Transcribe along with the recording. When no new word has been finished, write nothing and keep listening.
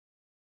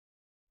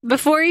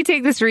before you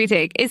take this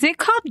retake, is it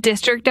called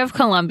District of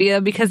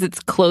Columbia because it's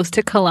close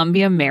to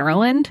Columbia,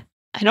 Maryland?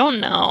 I don't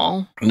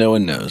know. No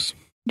one knows.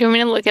 Do you want me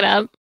to look it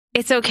up?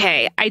 It's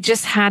okay. I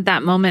just had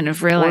that moment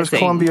of realizing. What is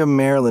Columbia,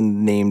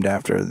 Maryland named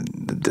after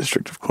the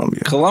District of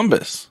Columbia?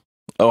 Columbus,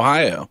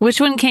 Ohio.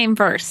 Which one came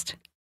first?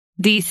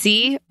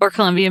 DC or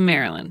Columbia,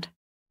 Maryland?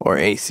 Or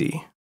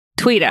AC?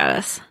 Tweet at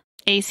us.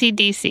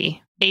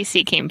 AC/DC.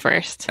 AC came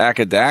first.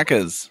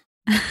 Akadakas.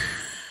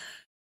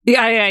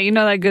 Yeah, you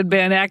know that good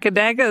band,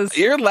 Akadakas.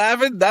 You're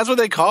laughing? That's what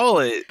they call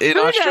it in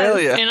Who does?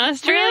 Australia. In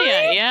Australia,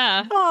 Really?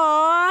 yeah.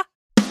 Aww.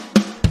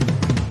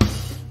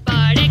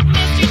 Bardic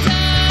Mystery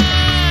Tour,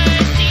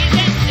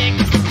 Season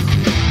 6.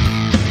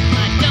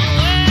 But don't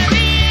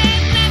worry,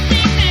 it's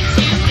nothing that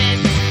you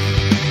missed.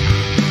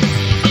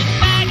 Season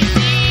 5, you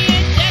see,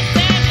 it just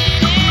doesn't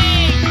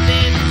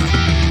exist.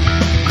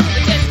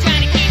 We're just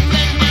trying to keep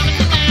the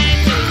numbers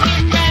alive, so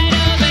skip right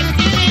over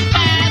Season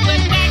 5.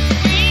 We're back to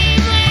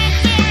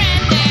Dreamlancer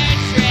and their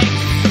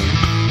tricks.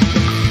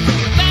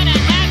 You're gonna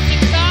have to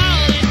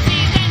call it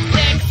Season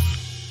 6.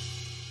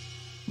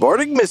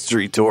 Bardic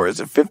Mystery Tour is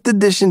a 5th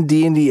edition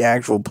D&D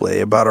actual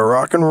play about a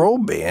rock and roll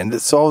band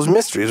that solves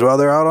mysteries while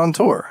they're out on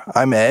tour.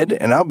 I'm Ed,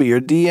 and I'll be your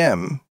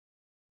DM.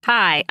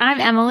 Hi, I'm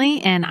Emily,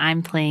 and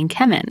I'm playing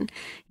Kemen.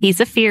 He's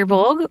a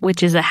Firbolg,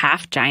 which is a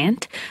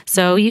half-giant,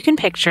 so you can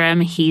picture him.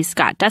 He's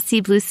got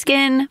dusty blue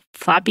skin,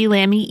 floppy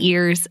lammy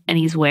ears, and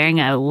he's wearing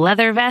a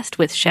leather vest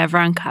with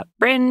chevron cut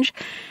fringe,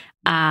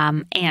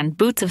 and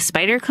boots of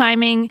spider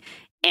climbing,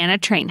 and a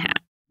train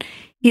hat.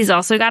 He's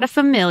also got a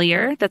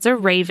familiar that's a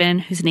raven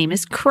whose name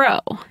is Crow.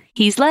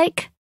 He's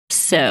like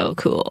so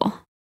cool.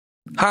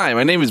 Hi,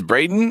 my name is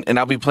Brayden, and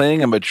I'll be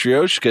playing a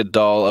Matryoshka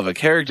doll of a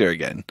character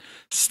again.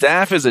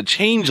 Staff is a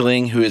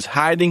changeling who is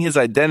hiding his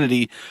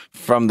identity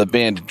from the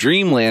band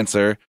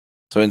Dreamlancer,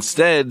 so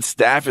instead,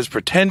 Staff is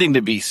pretending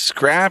to be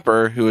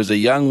Scrapper, who is a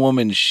young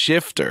woman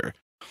shifter.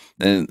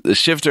 And the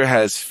shifter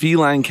has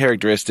feline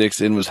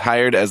characteristics and was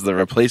hired as the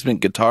replacement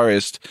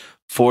guitarist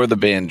for the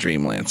band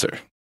Dreamlancer.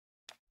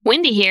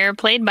 Wendy here,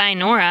 played by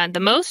Nora, the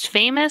most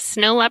famous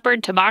snow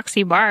leopard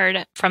tabaxi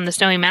bard from the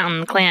Snowy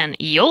Mountain clan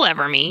you'll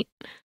ever meet.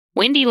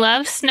 Wendy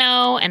loves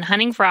snow and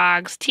hunting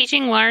frogs,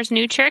 teaching Lars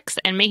new tricks,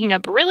 and making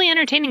up really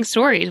entertaining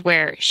stories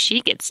where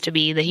she gets to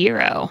be the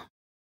hero.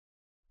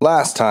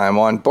 Last time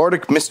on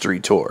Bardic Mystery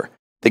Tour,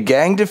 the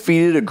gang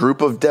defeated a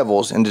group of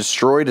devils and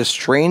destroyed a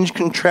strange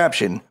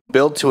contraption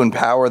built to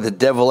empower the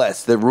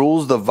deviless that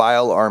rules the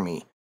vile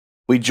army.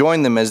 We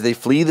join them as they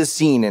flee the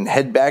scene and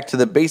head back to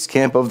the base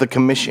camp of the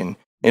Commission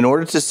in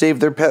order to save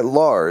their pet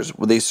Lars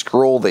with a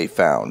scroll they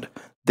found.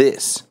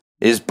 This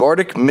is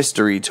Bardic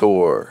Mystery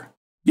Tour.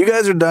 You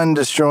guys are done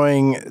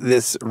destroying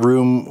this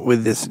room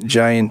with this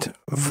giant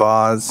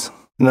vase.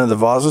 No, the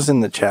vase was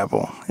in the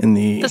chapel.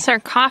 The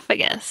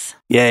sarcophagus.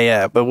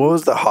 Yeah, but what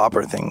was the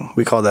hopper thing?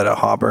 We call that a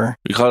hopper.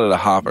 We call it a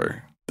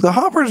hopper. The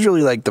hopper is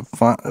really like the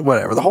fun,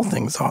 whatever. The whole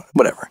thing's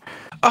whatever.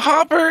 A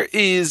hopper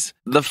is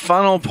the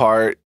funnel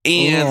part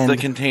and the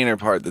container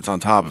part that's on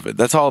top of it.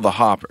 That's all the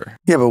hopper.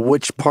 Yeah, but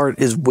which part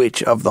is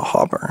which of the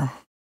hopper?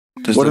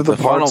 Just what like are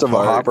the parts of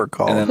a hopper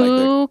called? And then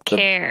Who the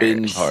cares?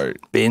 bin part.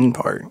 Bin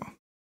part.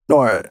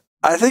 Nora,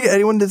 I think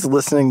anyone that's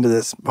listening to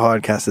this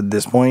podcast at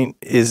this point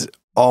is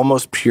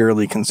almost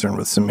purely concerned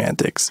with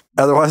semantics.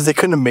 Otherwise, they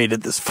couldn't have made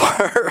it this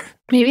far.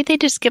 Maybe they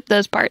just skipped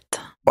those parts.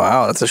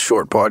 Wow, that's a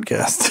short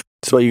podcast.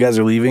 So you guys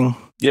are leaving?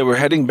 Yeah, we're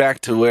heading back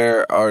to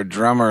where our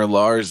drummer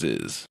Lars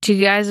is. Do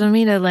you guys want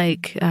me to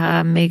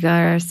make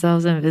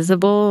ourselves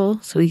invisible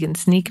so we can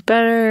sneak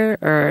better,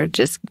 or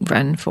just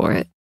run for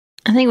it?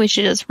 I think we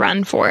should just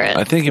run for it.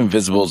 I think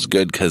invisible is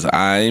good because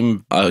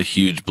I'm a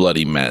huge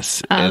bloody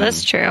mess. Oh, and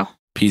that's true.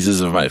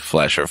 Pieces of my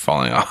flesh are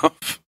falling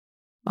off.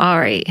 All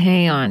right,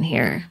 hang on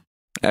here.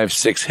 I have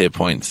 6 hit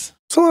points.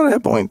 It's a lot of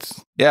hit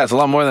points. Yeah, it's a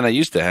lot more than I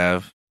used to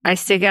have. I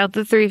stick out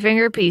the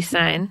 3-finger peace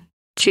sign.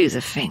 Choose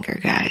a finger,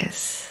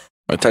 guys.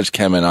 I touched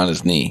Kemen on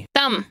his knee.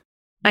 Thumb.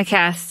 I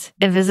cast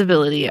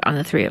invisibility on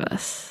the 3 of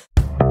us.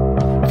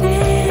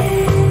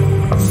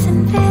 This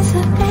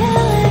invisibility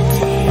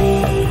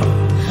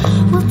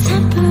will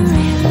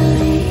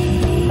temporarily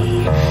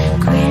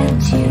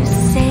grant you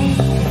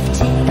safety.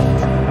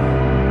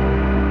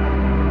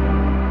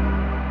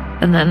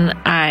 And then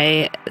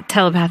I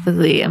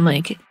telepathically am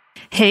like,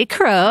 hey,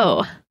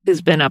 Crow,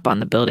 who's been up on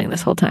the building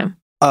this whole time.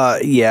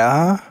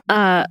 Yeah.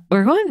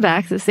 We're going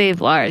back to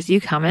save Lars.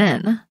 You come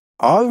in.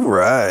 All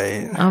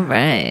right. All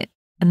right.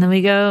 And then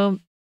we go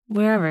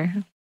wherever.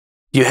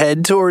 You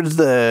head towards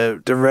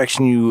the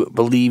direction you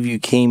believe you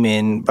came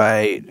in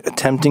by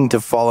attempting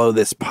to follow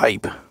this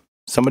pipe.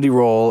 Somebody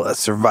roll a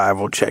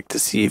survival check to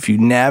see if you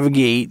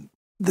navigate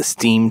the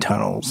steam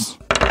tunnels.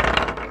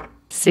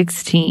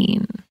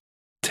 16.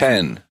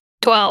 10.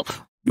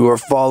 12. You are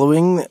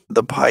following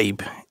the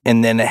pipe,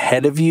 and then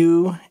ahead of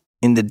you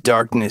in the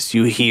darkness,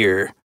 you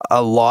hear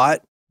a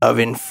lot of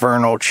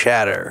infernal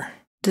chatter.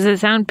 Does it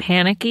sound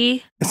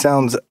panicky? It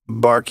sounds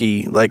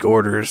barky, like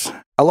orders.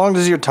 How long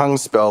does your tongue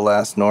spell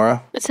last,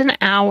 Nora? It's an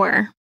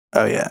hour.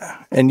 Oh,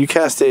 yeah. And you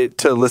cast it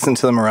to listen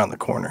to them around the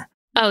corner.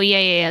 Oh,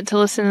 yeah. To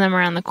listen to them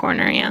around the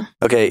corner, yeah.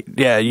 Okay,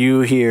 yeah,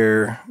 you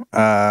hear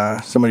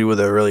somebody with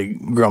a really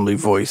grumbly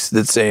voice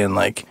that's saying,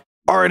 like,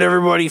 all right,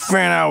 everybody,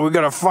 fan out. We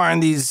got to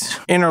find these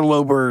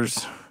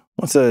interlopers.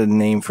 What's a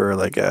name for,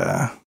 like,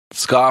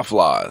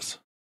 Scofflaws.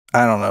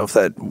 I don't know if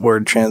that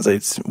word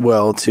translates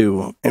well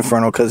to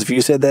Infernal, because if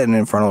you said that in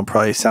Infernal, it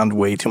probably sound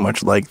way too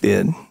much like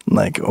the,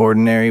 like,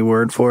 ordinary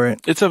word for it.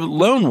 It's a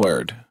loan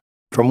word.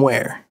 From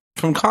where?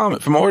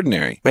 From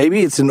ordinary.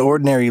 Maybe it's an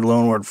ordinary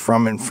loan word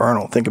from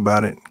Infernal. Think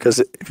about it. Because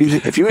if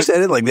you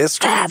said it like this,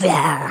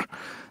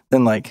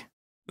 then like...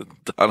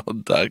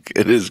 Donald Duck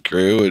and his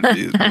crew would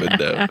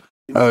know.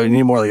 Oh, you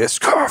need more like a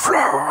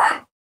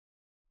scarflower.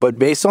 But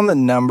based on the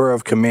number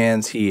of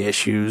commands he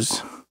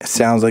issues, it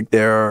sounds like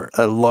there are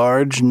a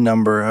large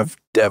number of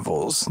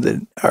devils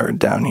that are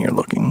down here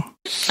looking.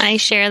 I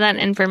share that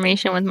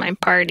information with my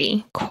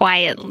party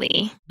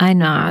quietly. I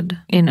nod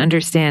in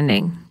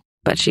understanding,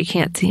 but she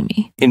can't see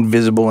me.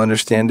 Invisible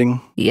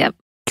understanding? Yep.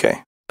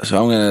 Okay.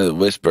 So I'm going to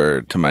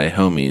whisper to my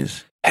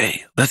homies,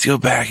 hey, let's go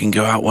back and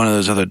go out one of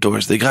those other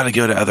doors. They got to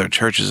go to other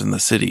churches in the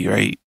city,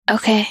 right?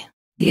 Okay.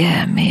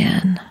 Yeah,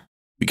 man.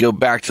 We go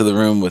back to the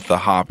room with the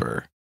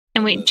hopper.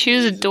 And we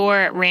choose a door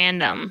at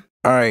random.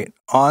 All right.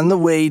 On the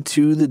way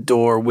to the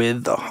door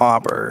with the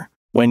hopper,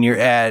 when you're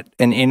at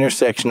an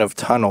intersection of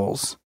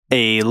tunnels,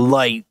 a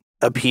light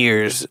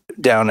appears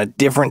down a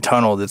different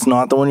tunnel that's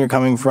not the one you're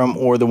coming from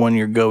or the one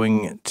you're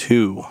going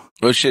to.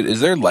 Oh, shit. Is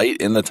there light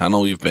in the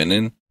tunnel we've been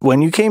in?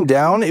 When you came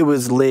down, it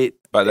was lit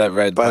By that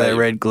red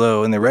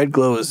glow, and the red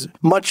glow is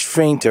much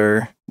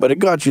fainter, but it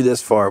got you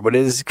this far, but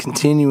it is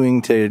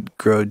continuing to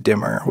grow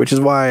dimmer, which is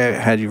why I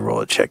had you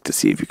roll a check to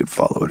see if you could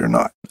follow it or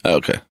not.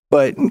 Okay.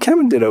 But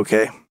Kevin did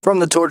okay. From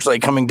the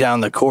torchlight coming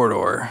down the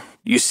corridor,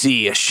 you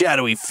see a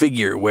shadowy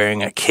figure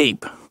wearing a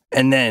cape,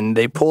 and then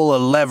they pull a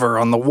lever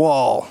on the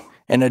wall,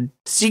 and a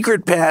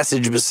secret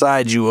passage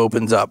beside you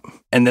opens up,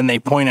 and then they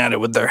point at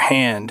it with their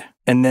hand,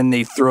 and then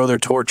they throw their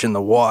torch in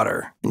the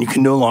water, and you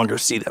can no longer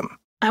see them.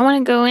 I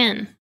want to go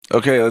in.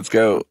 Okay, let's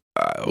go.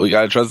 We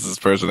got to trust this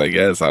person, I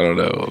guess. I don't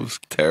know. I'm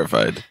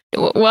terrified.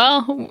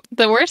 Well,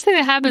 the worst thing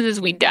that happens is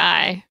we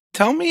die.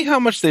 Tell me how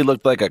much they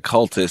looked like a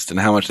cultist and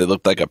how much they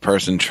looked like a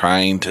person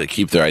trying to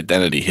keep their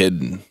identity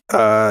hidden.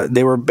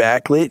 They were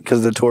backlit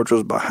because the torch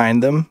was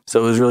behind them, so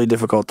it was really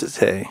difficult to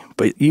say.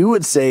 But you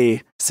would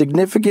say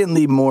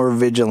significantly more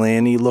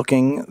vigilante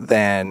looking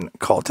than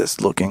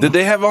cultist looking. Did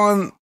they have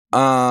on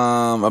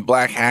a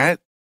black hat?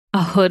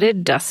 A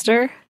hooded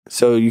duster?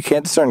 So you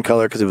can't discern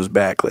color because it was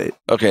backlit.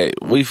 Okay,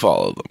 we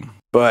follow them.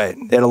 But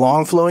they had a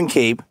long flowing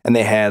cape, and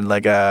they had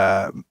like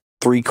a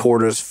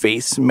 3/4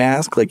 face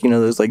mask, like, you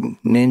know, those like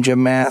ninja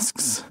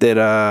masks that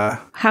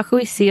How can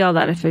we see all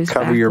that if it's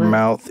cover your backlit?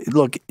 mouth.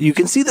 Look, you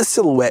can see the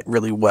silhouette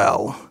really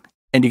well,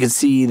 and you can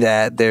see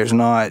that there's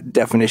not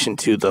definition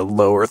to the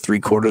lower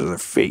 3/4 of their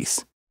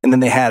face. And then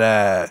they had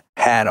a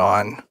hat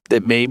on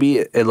that maybe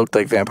it looked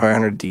like Vampire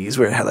Hunter D's,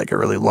 where it had like a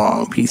really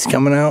long piece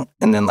coming out,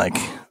 and then like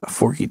a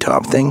forky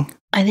top thing.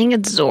 I think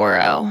it's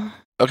Zorro.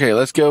 Okay,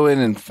 let's go in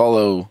and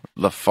follow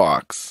the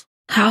fox.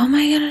 How am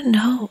I going to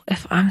know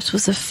if I'm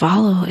supposed to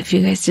follow if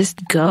you guys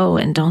just go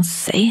and don't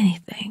say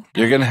anything?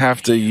 You're going to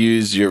have to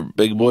use your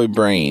big boy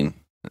brain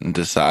and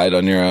decide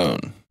on your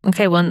own.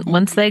 Okay,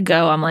 once they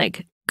go, I'm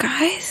like,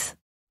 guys,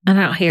 I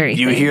don't hear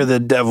anything. You hear the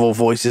devil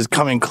voices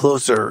coming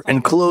closer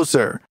and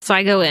closer. So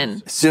I go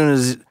in. As soon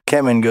as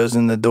Kemen goes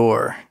in the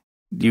door,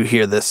 you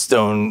hear the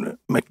stone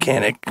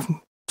mechanic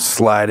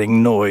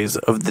sliding noise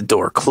of the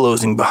door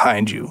closing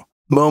behind you.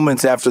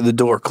 Moments after the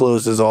door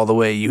closes all the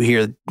way, you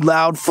hear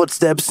loud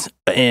footsteps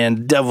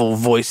and devil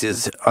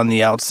voices on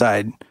the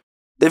outside.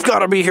 They've got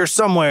to be here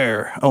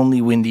somewhere, only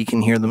Windy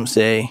can hear them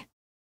say.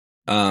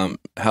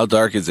 How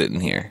dark is it in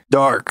here?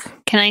 Dark.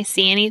 Can I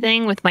see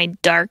anything with my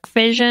dark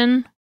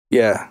vision?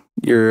 Yeah,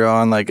 you're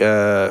on like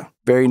a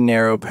very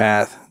narrow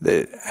path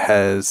that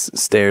has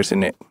stairs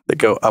in it that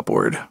go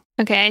upward.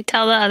 Okay, I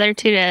tell the other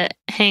two to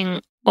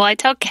hang. Well, I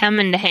tell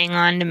Kemen to hang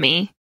on to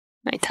me.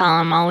 I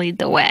tell him I'll lead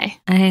the way.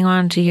 I hang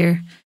on to your...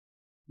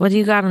 What do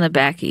you got on the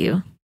back of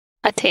you?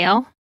 A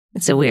tail?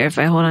 Is it weird if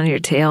I hold on to your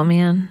tail,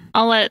 man?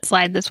 I'll let it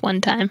slide this one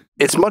time.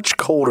 It's much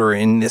colder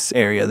in this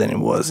area than it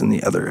was in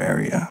the other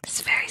area.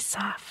 It's very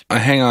soft. I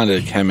hang on to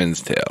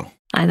Kemen's tail.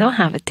 I don't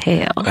have a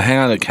tail. I hang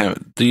on to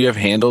Kemen. Do you have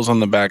handles on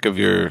the back of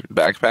your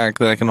backpack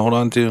that I can hold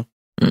on to?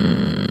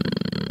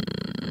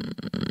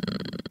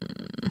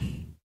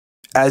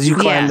 As you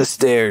climb Yeah. the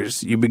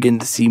stairs, you begin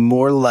to see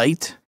more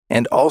light,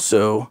 and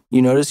also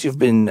you notice you've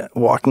been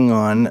walking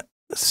on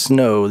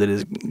snow that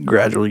is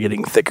gradually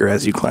getting thicker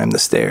as you climb the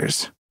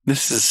stairs.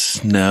 This is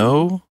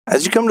snow?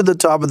 As you come to the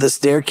top of the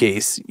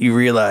staircase, you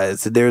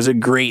realize that there's a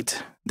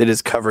grate that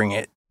is covering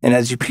it. And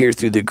as you peer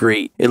through the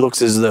grate, it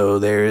looks as though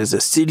there is a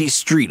city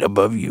street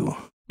above you.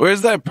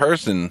 Where's that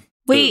person? that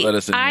Wait, let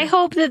us in I here?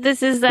 hope that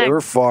this is that They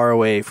were far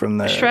away from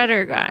the...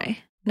 Shredder guy.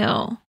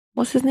 No.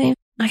 What's his name?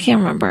 I can't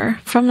remember.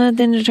 From the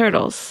Ninja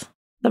Turtles.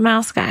 The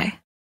mouse guy.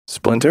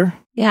 Splinter?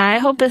 Yeah, I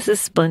hope this is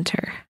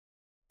Splinter.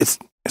 It's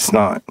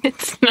not.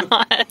 It's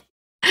not.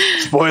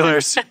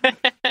 Spoilers.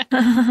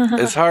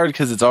 It's hard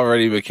because it's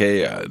already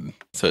Machaon,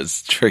 so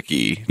it's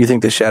tricky. You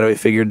think the shadowy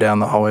figure down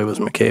the hallway was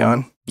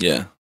Machaon?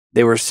 Yeah.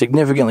 They were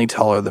significantly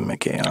taller than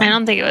Machaon. I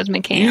don't think it was You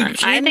McCann.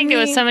 I kidding think it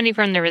was me? somebody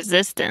from the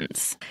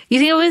Resistance. You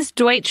think it was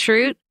Dwight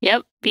Schrute?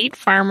 Yep, Pete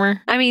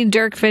Farmer. I mean,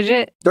 Dirk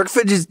Fidget? Dark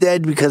Fidge is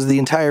dead because the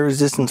entire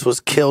resistance was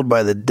killed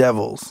by the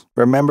devils.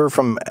 Remember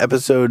from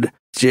episode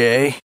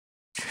J?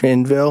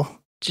 Chinville?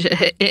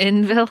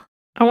 Inville?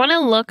 I want to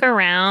look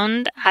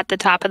around at the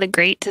top of the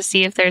grate to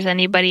see if there's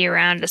anybody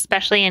around,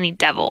 especially any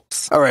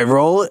devils. All right,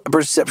 roll a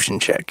perception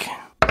check.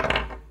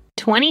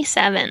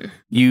 27.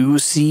 You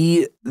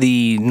see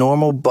the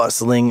normal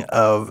bustling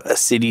of a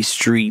city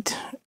street.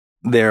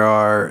 There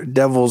are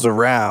devils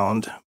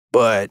around,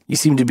 but you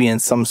seem to be in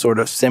some sort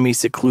of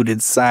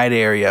semi-secluded side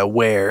area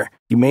where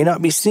you may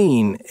not be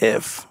seen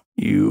if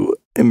you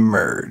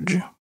emerge.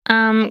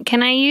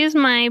 Can I use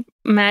my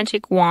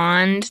magic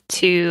wand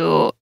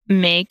to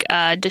make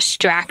a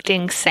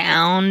distracting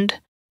sound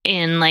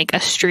in like a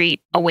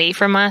street away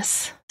from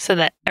us so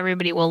that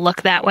everybody will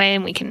look that way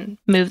and we can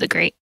move the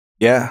grate?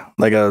 Yeah,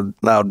 like a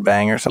loud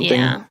bang or something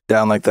Yeah.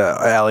 down like the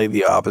alley,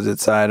 the opposite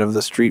side of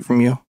the street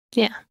from you.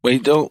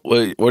 Wait,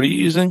 what are you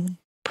using?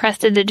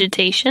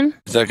 Prestidigitation?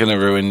 Is that going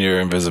to ruin your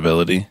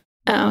invisibility?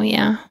 Oh,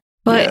 yeah.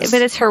 But, Yes.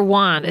 but it's her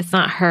wand. It's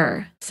not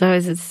her. So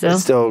is it still?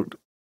 It's still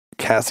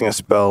casting a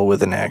spell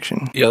with an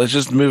action. Yeah, let's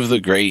just move the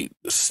grate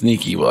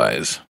sneaky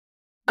wise.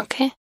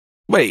 Okay.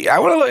 Wait, I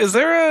want to look. Is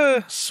there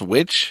a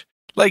switch?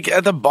 Like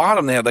at the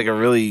bottom, they had like a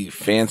really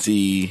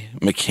fancy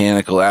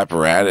mechanical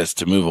apparatus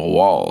to move a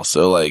wall.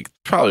 So like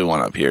probably one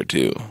up here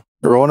too.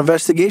 Roll an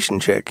investigation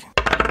check.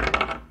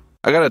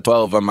 I got a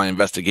 12 on my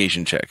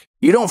investigation check.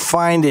 You don't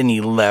find any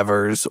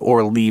levers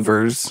or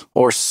levers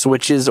or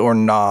switches or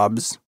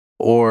knobs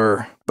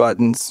or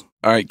buttons.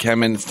 All right,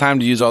 Kemen, it's time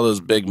to use all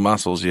those big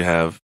muscles you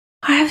have.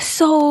 I have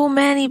so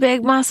many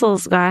big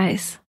muscles,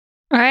 guys.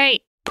 All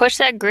right. Push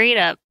that grate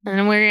up, and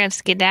then we're going to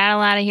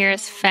skedaddle out of here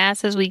as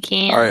fast as we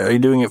can. All right, are you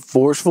doing it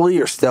forcefully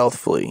or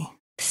stealthfully?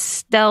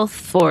 Stealth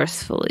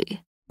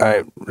forcefully. All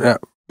right,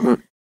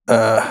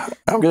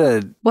 I'm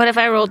gonna. What if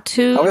I roll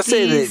two I'm gonna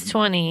say D's that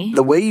 20?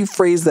 The way you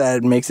phrase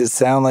that makes it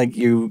sound like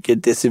you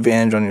get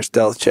disadvantage on your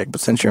stealth check,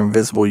 but since you're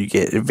invisible, you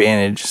get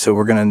advantage. So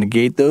we're gonna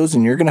negate those,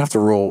 and you're gonna have to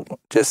roll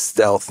just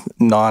stealth,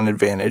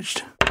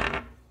 non-advantaged.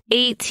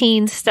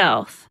 18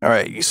 stealth. All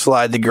right, you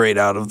slide the grate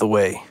out of the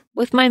way.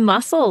 With my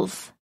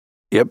muscles.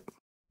 Yep,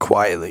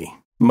 quietly.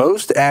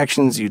 Most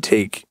actions you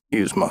take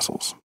use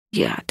muscles.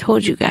 Yeah, I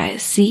told you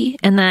guys. See?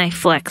 And then I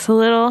flex a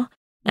little,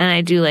 and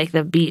I do like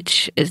the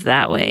beach is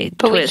that way.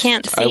 But we twist.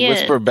 can't I see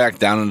whisper it. back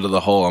down into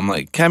the hole. I'm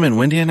like, Kemen,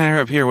 Wendy and I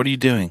are up here. What are you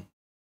doing?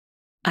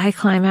 I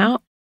climb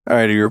out. All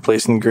right, are you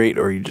replacing the grate,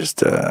 or are you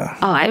just Oh,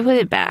 I put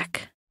it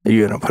back. are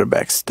you gonna put it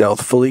back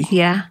stealthfully?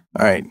 Yeah.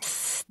 All right,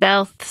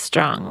 Stealth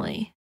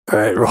strongly. all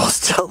right, roll a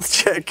stealth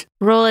check.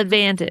 Roll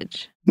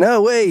advantage.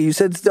 No way, you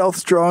said stealth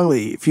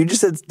strongly. If you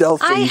just said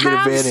stealthfully, I you get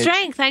have advantage.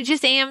 strength. I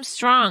just am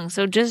strong.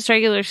 So just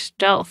regular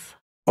stealth.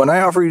 When I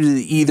offer you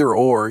the either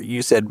or,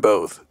 you said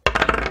both.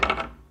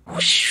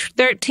 Whoosh,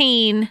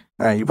 13.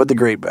 All right, you put the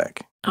grate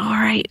back. All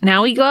right.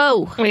 Now we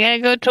go. We got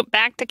to go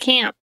back to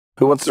camp.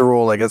 Who wants to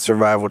roll like a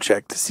survival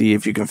check to see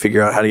if you can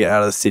figure out how to get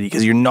out of the city?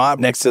 Because you're not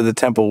next to the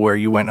temple where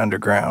you went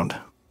underground.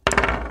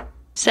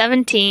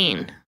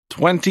 17.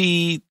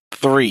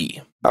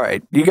 23. All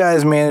right, you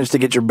guys managed to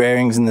get your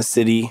bearings in the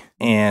city,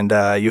 and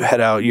you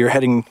head out. You're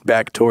heading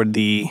back toward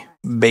the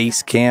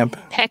base camp.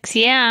 Hex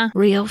yeah.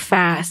 Real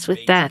fast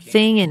with that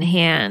thing in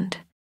hand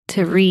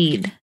to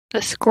read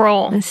The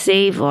scroll. and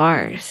save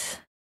Lars.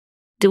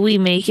 Do we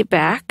make it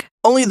back?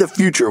 Only the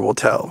future will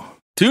tell.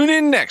 Tune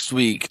in next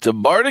week to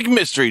Bardic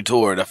Mystery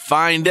Tour to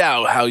find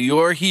out how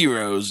your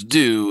heroes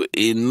do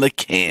in the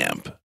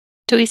camp.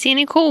 Do we see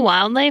any cool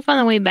wildlife on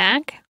the way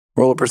back?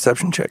 Roll a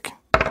perception check.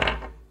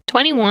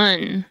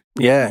 21.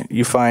 Yeah,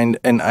 you find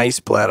an ice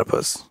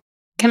platypus.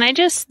 Can I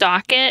just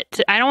stalk it?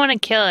 I don't want to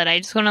kill it. I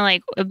just want to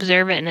like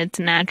observe it in its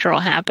natural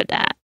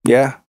habitat.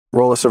 Yeah,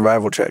 roll a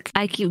survival check.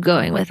 I keep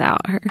going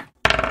without her.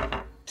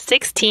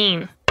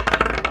 16.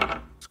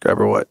 Grab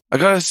her what? I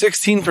got a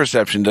 16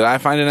 perception. Did I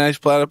find a nice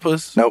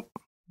platypus? Nope.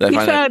 Did I You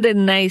find a- found a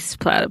nice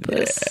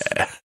platypus.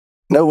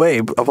 No way.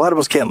 A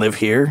platypus can't live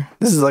here.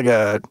 This is like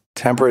a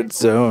temperate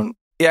zone.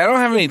 Yeah, I don't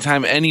have any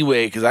time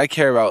anyway because I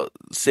care about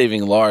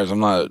saving Lars. I'm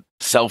not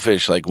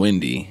selfish like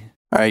Wendy.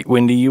 All right,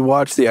 Wendy, you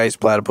watch the ice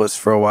platypus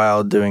for a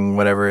while doing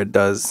whatever it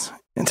does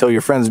until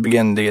your friends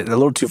begin to get a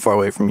little too far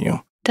away from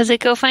you. Does it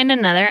go find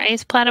another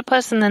ice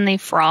platypus and then they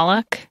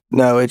frolic?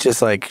 No, it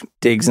just like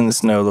digs in the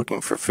snow looking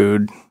for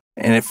food,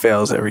 and it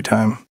fails every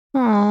time.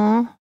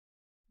 Aww.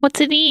 What's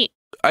it eat?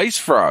 Ice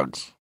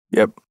frogs.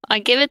 Yep. I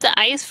give it the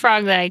ice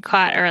frog that I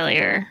caught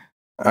earlier.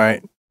 All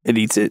right, it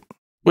eats it.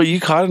 Wait,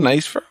 you caught an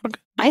ice frog?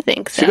 I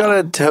think so. She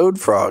got a toad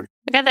frog.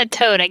 I got that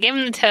toad. I gave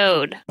him the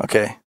toad.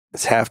 Okay,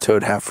 it's half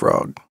toad, half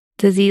frog.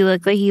 Does he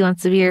look like he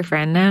wants to be your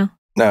friend now?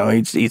 No,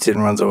 he just eats it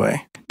and runs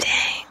away.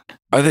 Dang.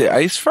 Are they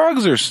ice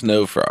frogs or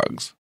snow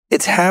frogs?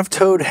 It's half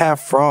toad, half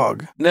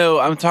frog. No,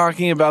 I'm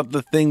talking about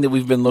the thing that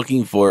we've been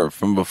looking for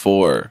from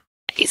before.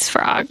 Ice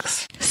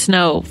frogs.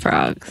 Snow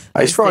frogs.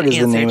 Ice Frog is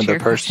the answer name to of the your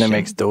person that question.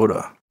 makes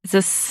Dota. It's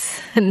a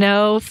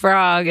snow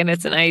frog and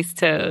it's an ice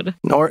toad.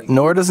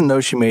 Nora doesn't know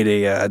she made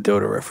a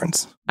Dota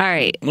reference. All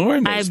right. Nora I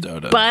knows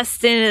Dota.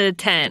 bust into the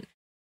tent.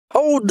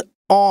 Hold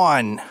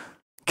on,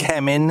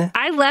 Kemin.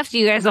 I left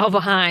you guys all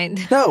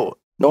behind. No,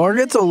 Nora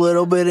gets a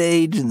little bit of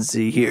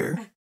agency here.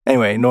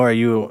 Anyway, Nora,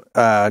 you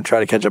try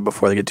to catch up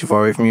before they get too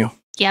far away from you.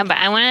 Yeah, but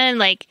I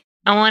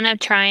want to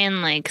try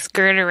and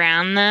skirt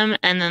around them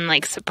and then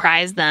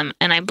surprise them,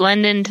 and I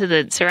blend into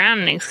the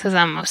surroundings because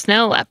I'm a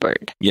snow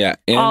leopard. Yeah.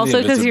 And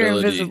Also because you're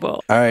invisibility.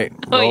 invisible. All right.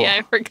 Oh yeah,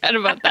 I forgot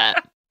about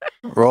that.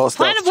 Roll a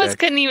stealth Platypus check.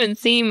 couldn't even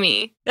see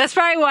me. That's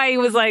probably why he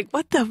was like,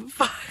 what the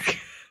fuck?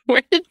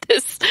 Where did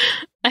this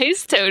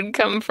ice toad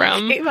come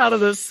from? Came out of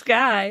the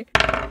sky.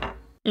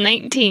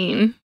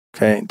 19.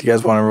 Okay. Do you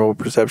guys want to roll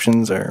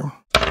perceptions or?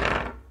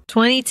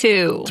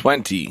 22.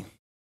 20.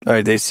 All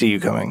right. They see you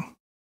coming.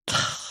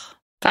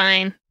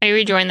 Fine. I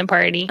rejoin the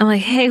party. I'm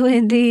like, hey,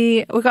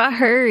 Wendy, we got to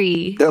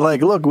hurry. They're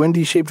like, look,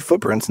 Wendy-shaped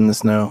footprints in the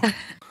snow.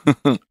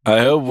 I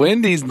hope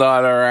Wendy's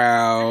not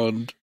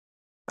around.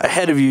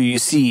 Ahead of you, you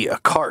see a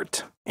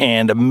cart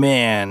and a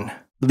man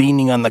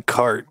leaning on the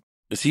cart.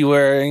 Is he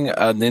wearing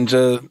a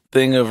ninja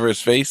thing over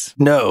his face?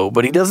 No,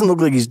 but he doesn't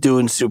look like he's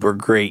doing super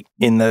great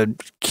in the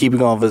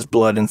keeping all of his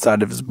blood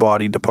inside of his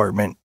body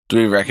department. Do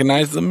we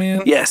recognize the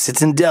man? Yes,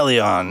 it's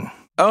Indelion.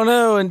 Oh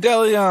no,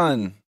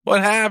 Indelion.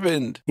 What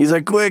happened? He's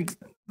like, quick,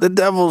 the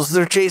devils,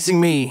 they're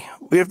chasing me.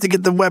 We have to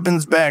get the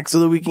weapons back so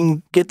that we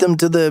can get them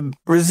to the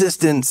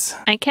resistance.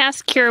 I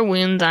cast Cure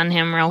Wounds on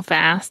him real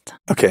fast.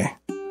 Okay.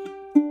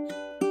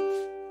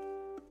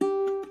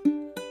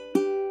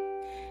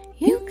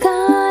 You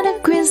got a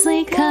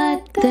grizzly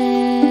cut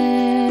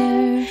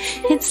there.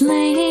 It's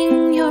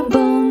laying your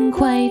bone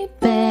quite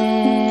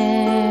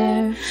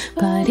bare.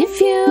 But if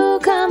you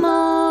come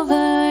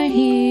over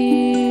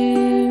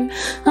here,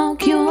 I'll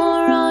cure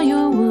all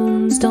your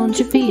wounds, don't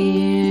you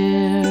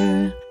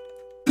fear.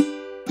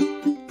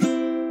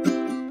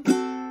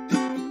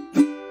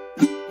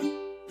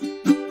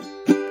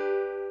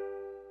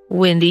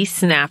 Wendy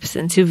snaps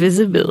into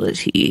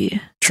visibility.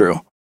 True.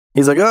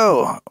 He's like,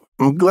 oh,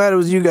 I'm glad it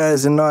was you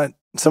guys and not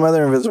some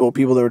other invisible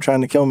people that were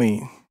trying to kill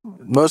me.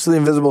 Most of the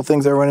invisible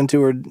things I run into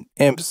were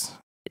imps.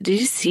 Did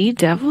you see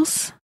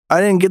devils?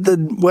 I didn't get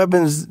the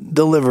weapons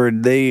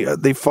delivered.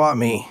 They fought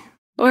me.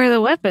 Where are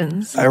the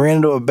weapons? I ran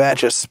into a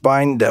batch of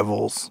spine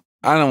devils.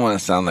 I don't want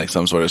to sound like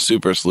some sort of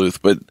super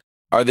sleuth, but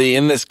are they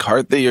in this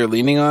cart that you're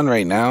leaning on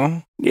right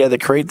now? Yeah, the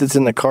crate that's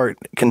in the cart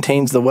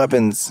contains the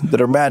weapons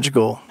that are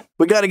magical.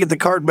 We got to get the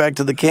cart back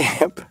to the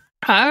camp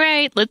All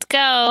right, let's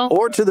go.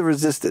 or to the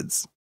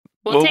resistance.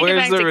 We'll take it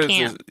where's back the to resist-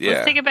 camp. yeah.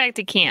 Let's take it back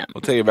to camp.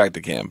 We'll take it back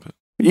to camp.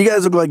 You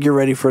guys look like you're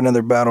ready for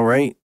another battle,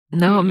 right?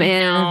 No,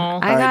 man. No. I All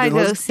right, gotta then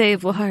go let's-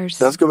 save Lars.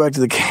 Let's go back to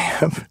the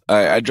camp.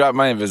 I dropped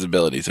my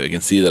invisibility so you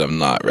can see that I'm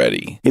not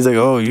ready. He's like,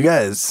 oh, you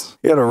guys,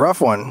 you had a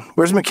rough one.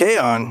 Where's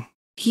McKay?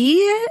 He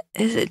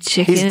is a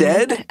chicken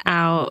dead?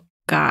 out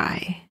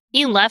guy.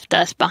 He left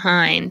us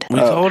behind. We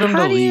Oh. told him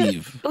How to do you-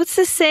 leave. What's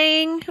the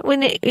saying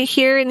when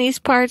here in these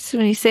parts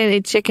when you say they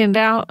chickened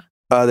out?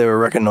 They were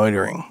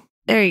reconnoitering.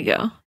 There you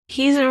go.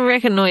 He's a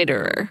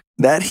reconnoiterer.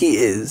 That he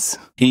is.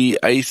 He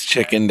ice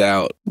chickened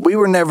out. We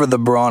were never the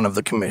brawn of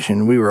the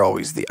commission. We were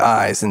always the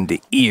eyes and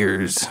the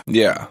ears.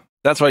 Yeah.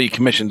 That's why you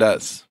commissioned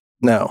us.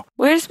 No.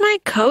 Where's my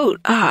coat?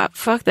 Ah,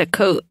 fuck the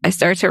coat. I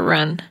start to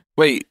run.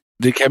 Wait,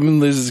 did Kevin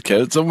lose his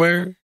coat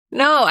somewhere?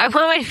 No, I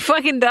want my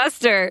fucking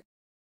duster.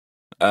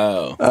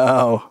 Oh.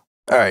 Oh.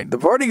 All right. The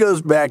party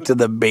goes back to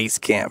the base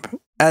camp.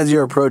 As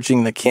you're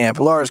approaching the camp,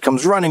 Lars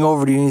comes running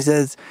over to you and he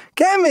says,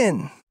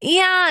 Kevin!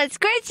 Yeah, it's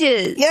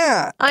Scratches.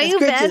 Yeah. Are you it's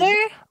good to- better?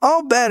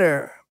 All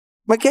better.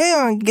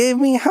 McKayon gave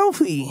me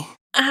healthy.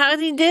 How'd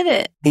he did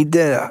it? He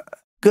did.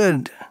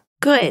 Good.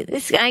 Good.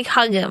 This guy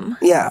hug him.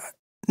 Yeah.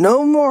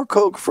 No more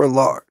Coke for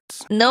Lars.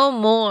 No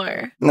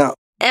more. No.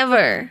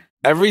 Ever.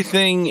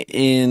 Everything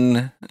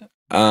in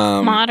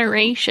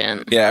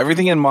Moderation. yeah,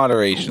 everything in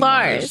moderation.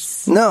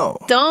 Lars. No.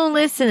 Don't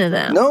listen to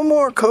them. No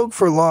more Coke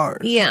for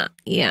Lars. Yeah,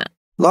 yeah.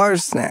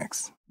 Lars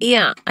snacks.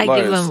 Yeah, I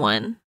give Lars. him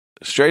one.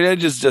 Straight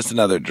edge is just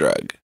another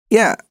drug,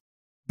 Yeah.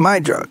 My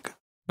drug.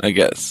 I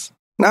guess.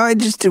 Now I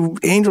just do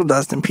angel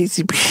dust and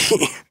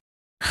PCP.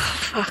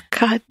 Fuck,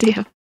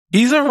 goddamn.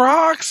 He's a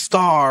rock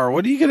star.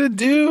 What are you gonna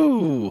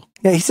do?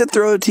 Yeah, he said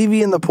throw a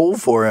TV in the pool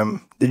for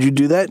him. Did you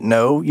do that?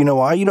 No. You know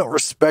why? You don't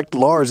respect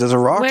Lars as a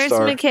rock Where's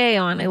star.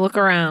 McKay on? I look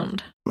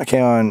around.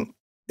 McKayon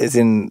is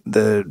in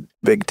the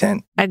big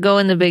tent. I go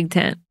in the big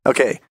tent.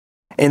 Okay.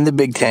 In the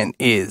big tent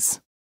is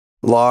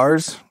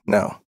Lars.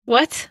 No.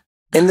 What?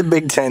 In the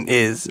big tent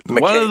is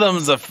McKay. One of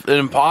them's an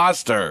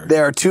imposter.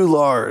 There are two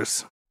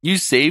Lars. You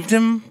saved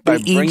him by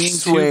They each bringing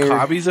swear- two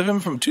copies of him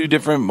from two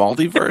different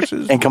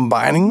multiverses? And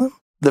combining them?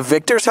 The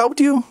Victors helped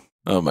you?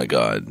 Oh my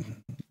god.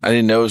 I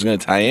didn't know it was going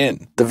to tie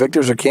in. The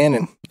Victors are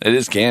canon. It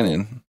is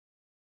canon.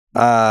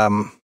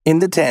 In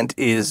the tent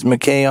is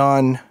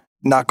McKayon,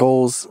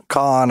 Knuckles,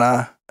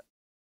 Kana,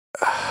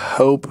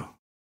 Hope,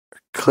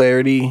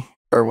 Clarity,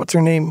 or what's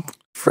her name?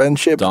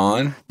 Friendship?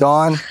 Dawn?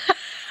 Dawn.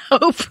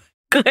 Hope.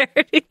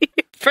 Clarity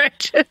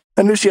Bridges.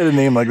 I knew she had a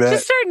name like that.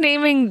 Just start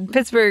naming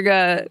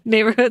Pittsburgh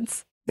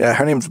neighborhoods. Yeah,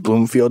 her name's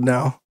Bloomfield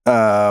now.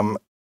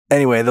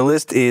 Anyway, the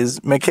list is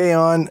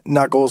McKayon,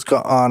 Knuckles,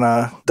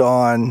 Anna,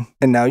 Dawn,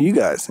 and now you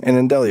guys, and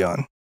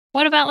Endelion.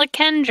 What about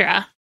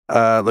Lakendra?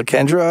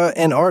 Lakendra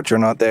and Arch are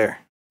not there.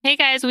 Hey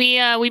guys,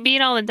 we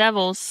beat all the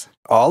devils.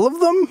 All of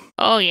them?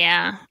 Oh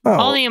yeah, Oh.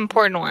 all the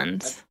important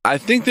ones. I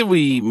think that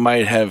we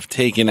might have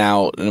taken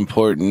out an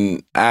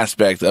important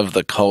aspect of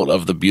the cult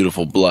of the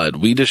beautiful blood.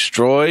 We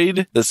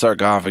destroyed the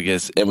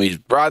sarcophagus and we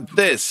brought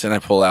this, and I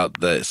pull out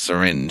the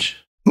syringe.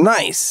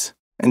 Nice.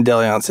 And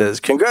Delion says,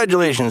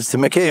 congratulations to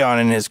McKayon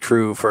and his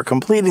crew for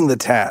completing the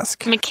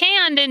task.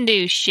 McKayon didn't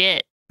do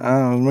shit.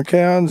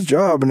 McKayon's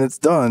job and it's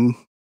done.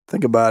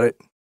 Think about it.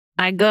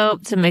 I go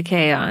up to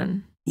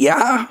McKayon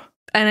Yeah?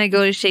 and I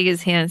go to shake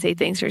his hand and say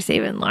thanks for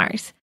saving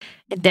Lars.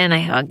 And then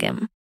I hug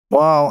him.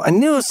 Well, I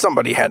knew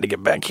somebody had to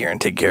get back here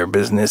and take care of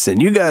business, and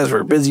you guys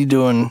were busy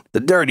doing the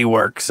dirty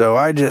work, so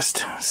I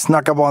just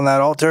snuck up on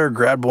that altar,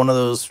 grabbed one of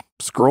those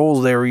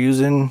scrolls they were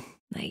using.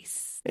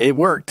 Nice. It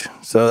worked,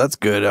 so that's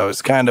good. I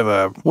was kind of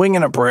a wing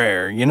and a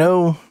prayer, you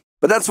know?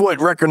 But that's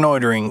what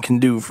reconnoitering can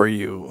do for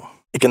you.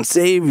 It can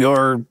save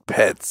your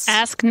pets.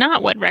 Ask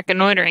not what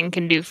reconnoitering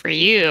can do for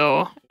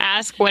you.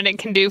 Ask what it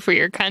can do for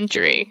your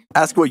country.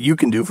 Ask what you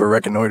can do for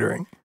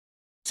reconnoitering.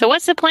 So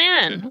what's the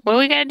plan? What do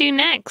we gotta do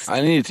next?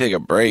 I need to take a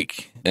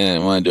break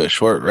and I want to do a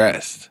short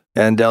rest.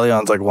 And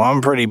Delion's like, well,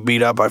 I'm pretty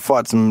beat up. I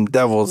fought some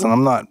devils, and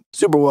I'm not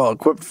super well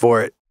equipped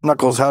for it.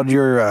 Knuckles, how'd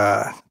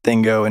your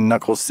thing go? And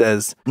Knuckles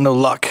says, no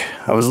luck.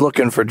 I was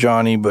looking for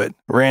Johnny, but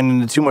ran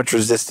into too much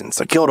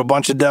resistance. I killed a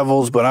bunch of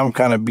devils, but I'm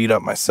kind of beat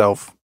up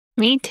myself.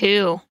 Me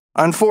too.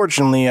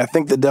 Unfortunately, I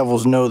think the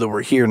devils know that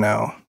we're here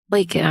now.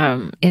 Like,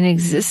 in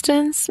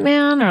existence,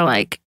 man? Or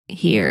like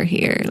here,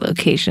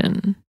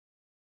 location?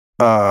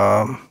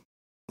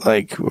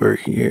 Like we're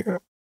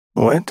here.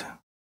 What?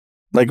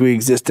 Like we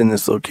exist in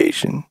this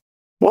location.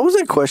 What was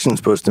that question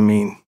supposed to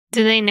mean?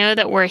 Do they know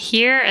that we're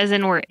here, as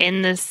in we're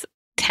in this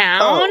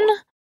town? Oh.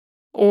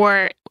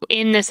 Or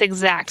in this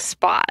exact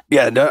spot?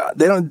 Yeah, no,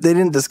 they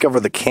didn't discover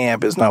the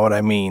camp is not what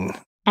I mean.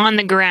 On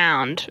the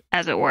ground,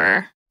 as it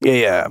were.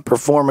 Yeah,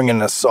 performing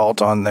an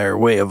assault on their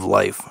way of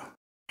life.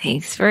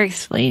 Thanks for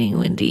explaining,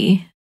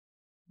 Wendy.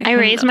 I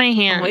raise my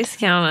hand. Always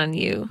count on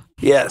you.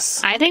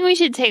 Yes. I think we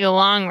should take a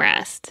long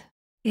rest.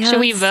 Yeah, Should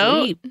we let's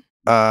vote? sleep.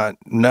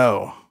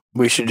 No.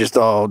 We should just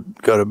all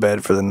go to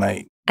bed for the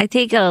night. I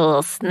take a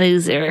little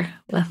snoozer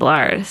with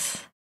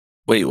Lars.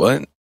 Wait,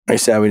 what? I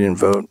said we didn't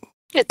vote.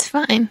 It's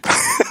fine.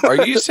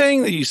 Are you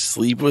saying that you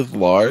sleep with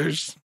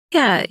Lars?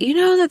 Yeah, you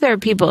know that there are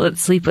people that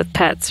sleep with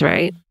pets,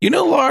 right? You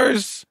know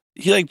Lars,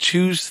 he like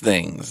chews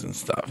things and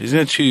stuff. He's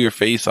going to chew your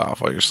face off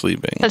while you're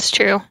sleeping. That's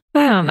true.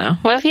 I don't know.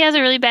 What if he has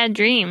a really bad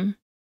dream?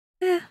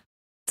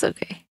 It's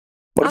okay.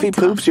 What if he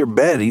poops your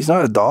bed? He's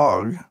not a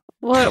dog.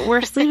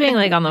 We're sleeping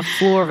like on the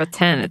floor of a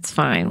tent. It's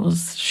fine. We'll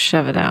just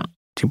shove it out.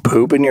 Do you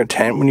poop in your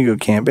tent when you go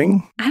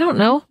camping? I don't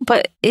know,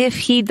 but if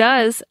he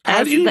does, How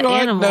as do you the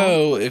not animal,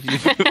 know if you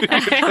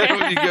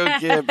when you go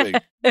camping?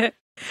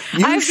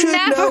 I've should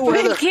never know been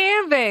whether-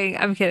 camping.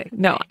 I'm kidding.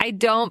 No, I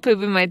don't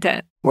poop in my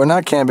tent. We're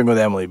not camping with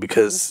Emily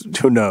because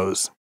who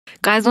knows?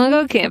 Guys, want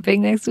to go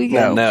camping next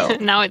weekend? No,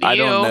 Not with I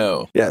you. don't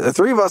know. Yeah, the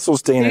three of us will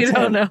stay in a You tent.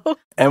 don't know.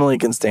 Emily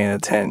can stay in a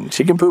tent.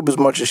 She can poop as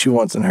much as she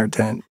wants in her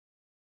tent.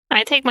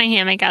 I take my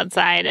hammock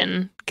outside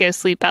and go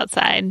sleep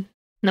outside in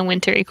the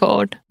wintry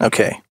cold.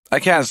 Okay. I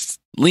cast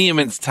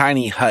Liamon's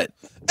tiny hut.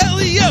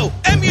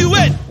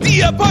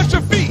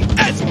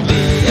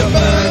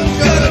 Leomund.'s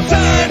got a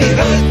tiny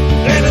hut,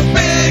 and it's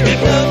big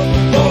enough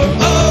for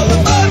all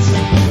of us.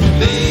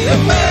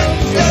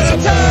 Leomund's got a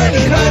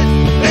tiny hut,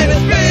 and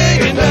it's big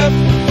enough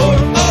for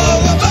all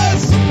of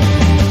us.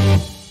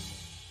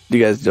 You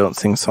guys don't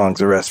sing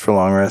songs of rest for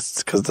long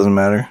rests because it doesn't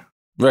matter?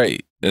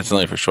 Right. It's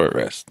only for short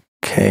rest.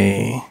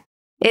 Okay.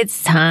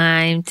 It's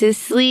time to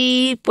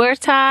sleep. We're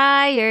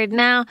tired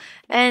now,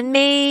 and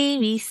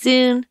maybe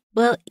soon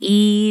we'll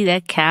eat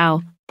a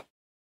cow.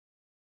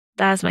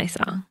 That's my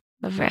song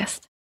of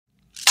rest.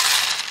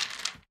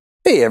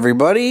 Hey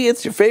everybody,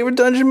 it's your favorite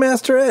Dungeon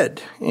Master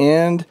Ed,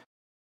 and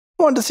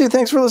I wanted to say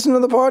thanks for listening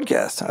to the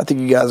podcast. I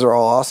think you guys are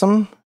all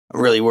awesome.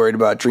 I'm really worried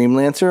about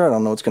Dreamlancer. I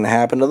don't know what's going to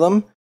happen to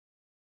them.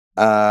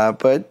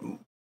 But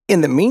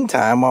in the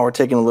meantime, while we're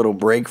taking a little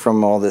break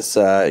from all this,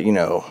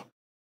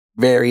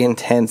 very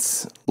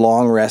intense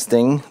long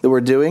resting that we're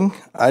doing,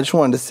 I just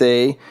wanted to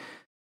say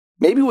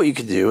maybe what you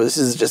could do, this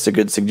is just a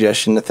good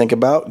suggestion to think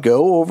about,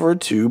 go over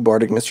to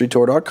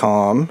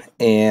bardicmysterytour.com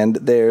and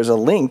there's a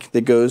link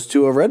that goes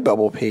to a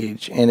Redbubble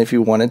page. And if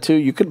you wanted to,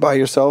 you could buy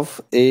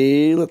yourself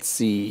a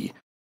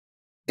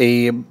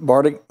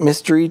Bardic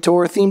Mystery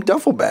Tour themed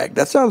duffel bag.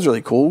 That sounds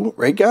really cool,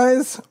 right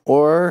guys?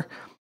 Or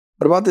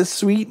what about this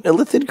sweet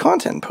Illithid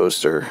content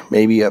poster?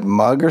 Maybe a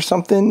mug or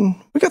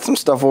something? We got some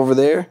stuff over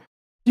there.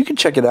 You can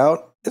check it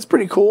out. It's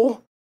pretty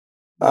cool.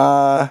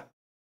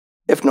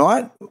 If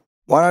not,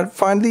 why not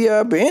find the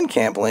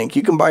Bandcamp link?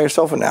 You can buy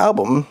yourself an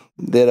album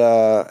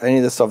that any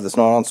of the stuff that's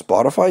not on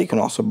Spotify, you can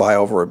also buy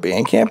over at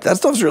Bandcamp. That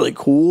stuff's really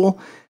cool.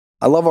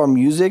 I love our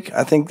music.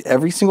 I think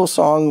every single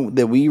song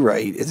that we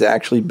write is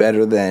actually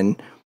better than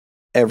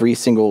every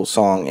single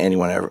song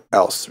anyone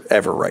else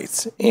ever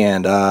writes.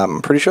 And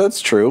I'm pretty sure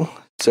that's true.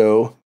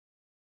 So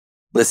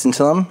listen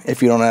to them.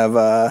 If you don't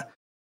have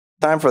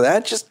time for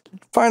that, just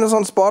find us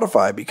on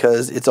Spotify,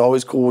 because it's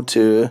always cool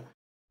to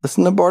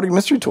listen to Bardic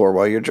Mystery Tour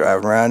while you're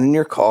driving around in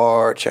your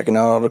car, checking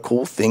out all the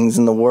cool things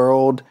in the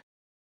world.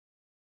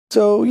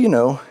 So,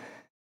 you're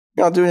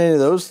not doing any of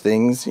those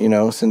things,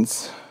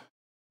 since,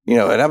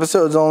 an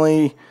episode's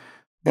only,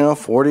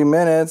 40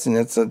 minutes and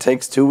it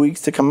takes 2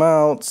 weeks to come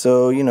out.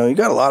 So, you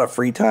got a lot of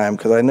free time,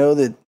 because I know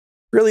that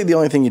really the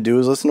only thing you do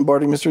is listen to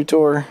Bardic Mystery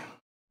Tour,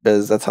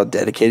 because that's how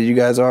dedicated you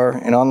guys are.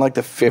 And on like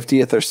the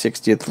 50th or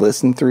 60th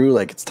listen through,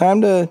 like it's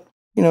time to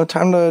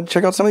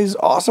check out some of these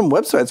awesome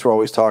websites we're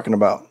always talking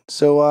about.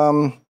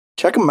 So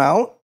check them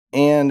out.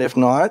 And if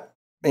not,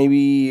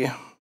 maybe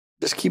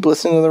just keep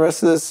listening to the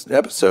rest of this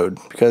episode,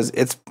 because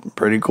it's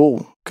pretty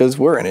cool, because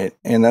we're in it.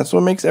 And that's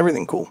what makes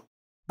everything cool.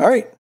 All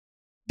right.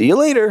 See you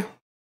later.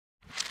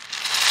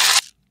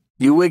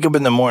 You wake up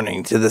in the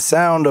morning to the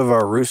sound of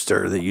our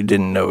rooster that you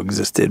didn't know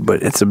existed,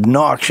 but it's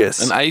obnoxious.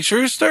 An ice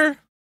rooster?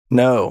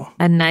 No.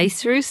 A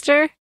nice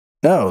rooster?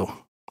 No.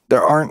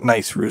 There aren't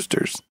nice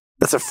roosters.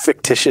 That's a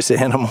fictitious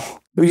animal.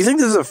 You think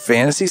this is a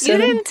fantasy You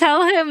setting? didn't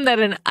tell him that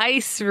an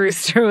ice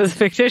rooster was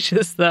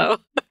fictitious, though.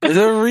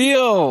 They're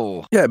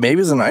real. Yeah,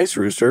 maybe it's an ice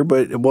rooster,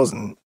 but it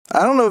wasn't.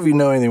 I don't know if you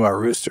know anything about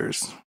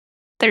roosters.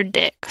 They're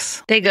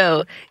dicks. They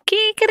go,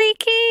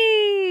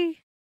 kee-kee-kee.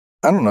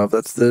 I don't know if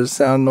that's the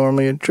sound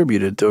normally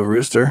attributed to a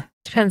rooster.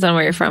 Depends on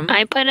where you're from.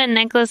 I put a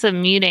necklace of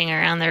muting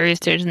around the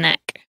rooster's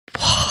neck.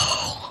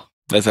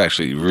 That's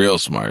actually real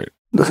smart.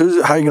 How are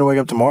you going to wake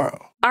up tomorrow?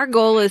 Our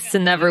goal is to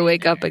never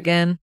wake up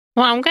again.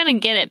 Well, I'm going to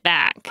get it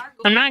back.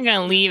 I'm not going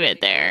to leave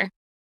it there.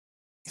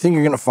 You think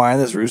you're going to find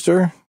this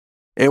rooster?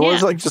 It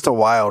was Yeah. like just a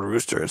wild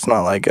rooster. It's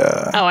not like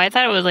a... Oh, I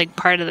thought it was like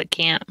part of the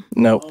camp.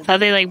 Nope. I thought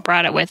they like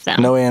brought it with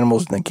them. No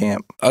animals in the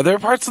camp. Are there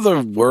parts of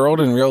the world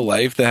in real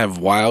life that have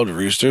wild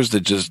roosters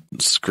that just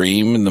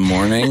scream in the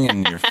morning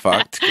and you're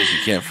fucked because you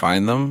can't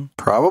find them?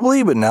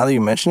 Probably, but now that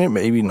you mention it,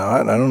 maybe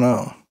not. I don't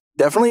know.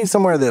 Definitely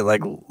somewhere that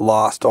like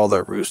lost all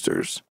their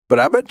roosters. But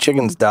I bet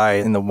chickens die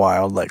in the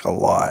wild like a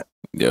lot.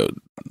 Yo,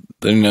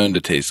 they're known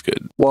to taste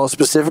good. Well,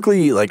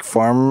 specifically like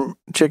farm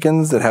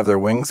chickens that have their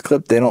wings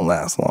clipped, they don't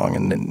last long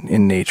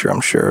in nature, I'm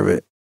sure of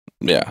it.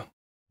 Yeah.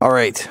 All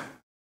right.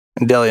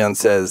 And Delion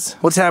says,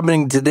 what's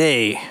happening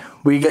today?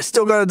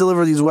 Still got to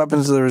deliver these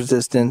weapons to the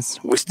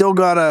Resistance. We still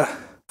got to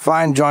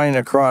find Johnny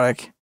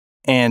Necrotic.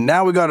 And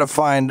now we got to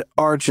find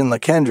Arch and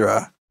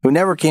Lakendra, who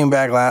never came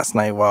back last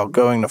night while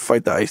going to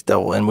fight the Ice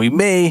Devil. And we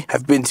may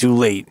have been too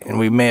late, and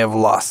we may have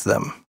lost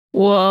them.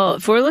 Well,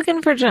 if we're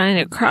looking for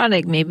Johnny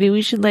Necrotic, maybe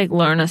we should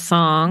learn a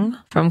song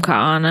from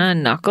Kaana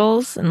and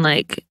Knuckles and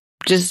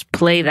just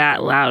play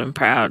that loud and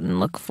proud and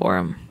look for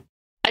him.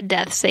 A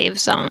death save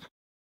song.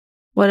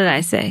 What did I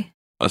say?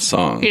 A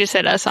song. You just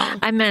said a song.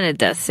 I meant a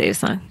death save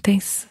song.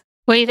 Thanks.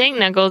 What do you think,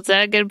 Knuckles? Is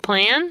that a good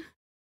plan?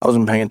 I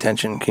wasn't paying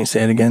attention. Can you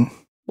say it again?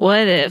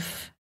 What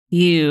if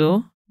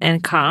you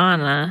and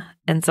Kaana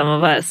and some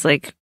of us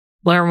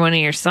learn one of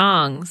your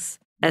songs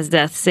as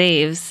death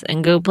saves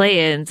and go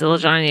play it until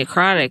Johnny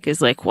Necrotic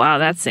is like, wow,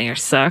 that singer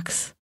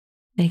sucks.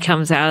 And he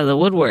comes out of the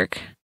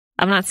woodwork.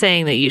 I'm not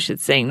saying that you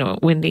should sing, no,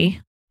 Wendy.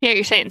 Yeah,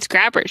 you're saying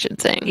Scrapper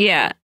should sing.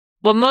 Yeah.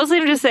 Well, mostly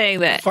I'm just saying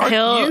that Fuck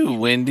you,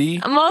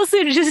 Wendy. I'm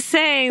mostly just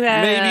saying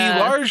that Maybe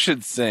Lars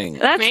should sing.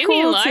 That's Maybe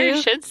cool Lars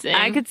too. should sing.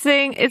 I could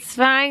sing. It's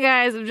fine,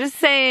 guys. I'm just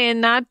saying,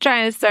 not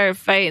trying to start a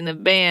fight in the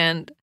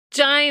band.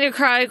 Johnny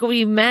Necrotic will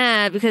be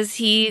mad because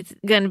he's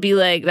gonna be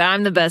like,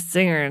 I'm the best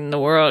singer in the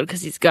world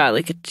because he's got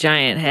a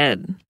giant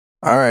head.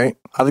 All right.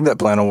 I think that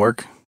plan will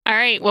work. All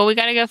right, well, we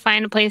got to go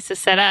find a place to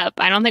set up.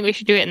 I don't think we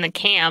should do it in the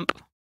camp.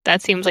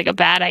 That seems like a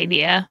bad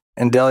idea.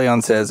 And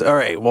Delion says, all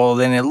right, well,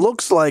 then it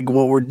looks like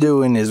what we're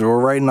doing is we're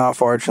writing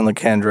off Arch and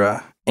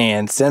Lakendra.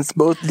 And since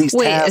both these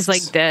Wait, tasks...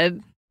 it's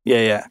dead?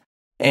 Yeah.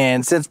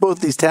 And since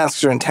both these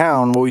tasks are in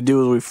town, what we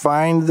do is we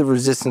find the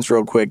Resistance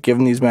real quick, give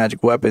them these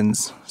magic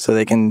weapons so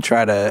they can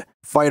try to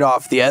fight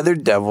off the other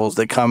devils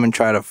that come and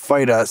try to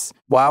fight us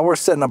while we're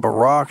setting up a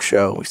rock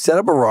show. We set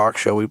up a rock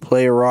show, we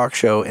play a rock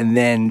show, and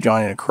then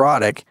Johnny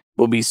Necrotic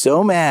will be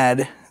so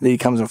mad that he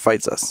comes and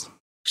fights us.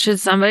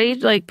 Should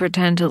somebody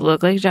pretend to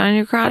look like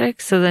Johnny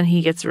Necrotic so then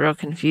he gets real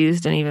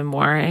confused and even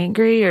more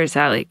angry, or is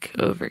that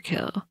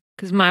overkill?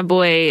 Because my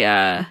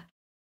boy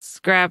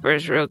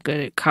Scrapper's real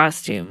good at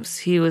costumes.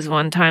 He was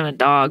one time a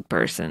dog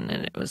person,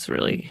 and it was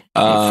really it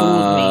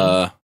fooled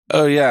me.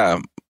 Oh yeah,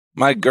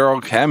 my girl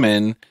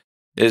Kemen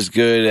is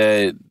good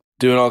at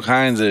doing all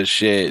kinds of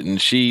shit, and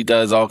she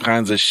does all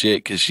kinds of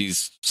shit because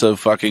she's so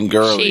fucking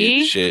girly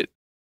and shit.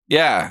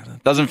 Yeah,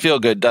 doesn't feel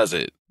good, does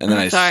it? And then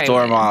I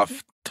storm man.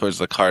 off towards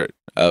the cart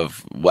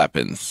of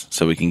weapons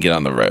so we can get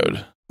on the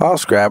road. Oh,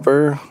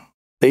 Scrapper.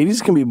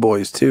 Ladies can be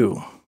boys,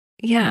 too.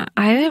 Yeah,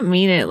 I didn't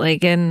mean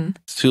it in...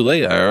 It's too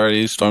late. I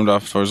already stormed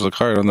off towards the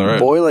cart on the road.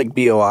 Boy like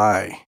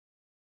B-O-I.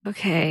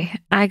 Okay,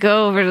 I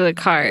go over to the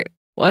cart.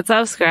 What's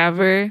up,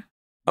 Scrapper?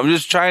 I'm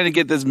just trying to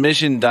get this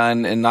mission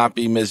done and not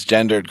be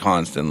misgendered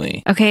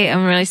constantly. Okay,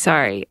 I'm really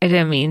sorry. I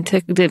didn't mean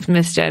to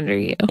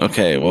misgender you.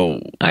 Okay, well,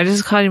 I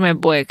just called you my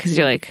boy because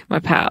you're like my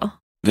pal.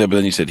 yeah, but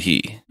then you said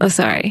he. Oh,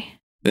 sorry.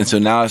 And so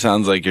now it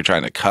sounds like you're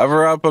trying to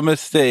cover up a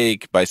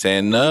mistake by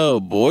saying, no,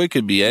 boy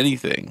could be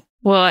anything.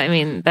 Well, I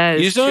mean, that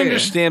is You just don't true.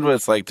 understand what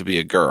it's like to be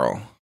a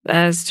girl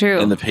That is true.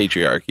 in the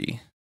patriarchy.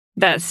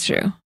 That's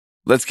true.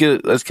 Let's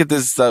get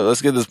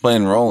this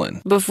plan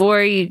rolling.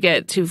 Before you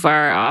get too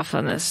far off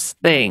on this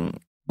thing,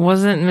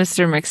 wasn't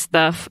Mr.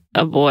 McStuff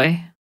a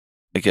boy?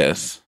 I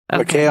guess.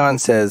 Okay. McKayon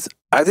says,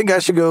 I think I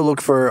should go look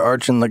for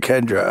Arch and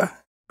Lakedra.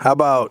 How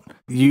about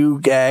you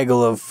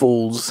gaggle of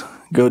fools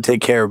go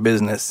take care of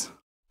business?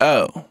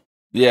 Oh,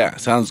 yeah,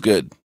 sounds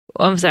good.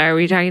 I'm sorry,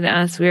 were you talking to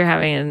us? We were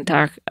having a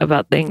talk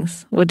about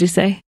things. What'd you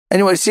say?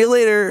 Anyway, see you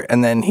later.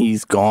 And then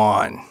he's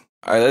gone.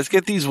 All right, let's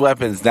get these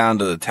weapons down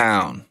to the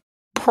town.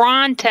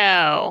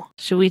 Pronto.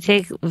 Should we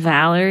take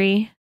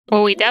Valerie?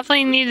 Well, we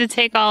definitely need to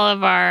take all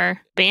of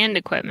our band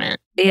equipment.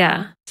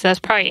 Yeah. So that's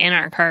probably in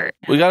our cart.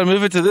 We got to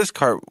move it to this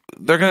cart.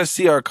 They're going to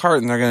see our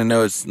cart and they're going to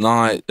know it's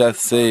not Death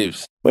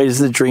Saves. Wait, is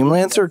the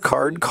Dreamlancer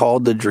card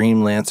called the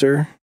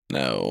Dreamlancer?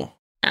 No,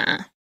 Uh,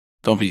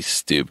 don't be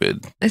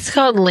stupid. It's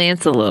called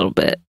Lance a little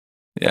bit.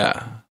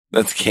 Yeah,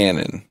 that's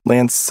canon.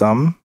 Lance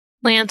Sum?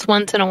 Lance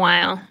once in a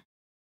while.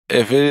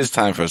 If it is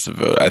time for us to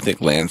vote, I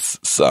think Lance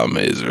Sum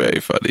is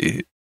very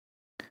funny.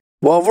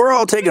 Well, if we're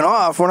all taking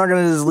off, we're not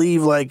going to just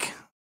leave, like,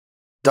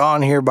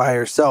 Dawn here by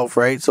herself,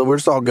 right? So we're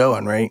just all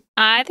going, right?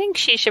 I think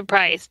she should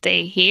probably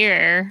stay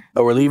here.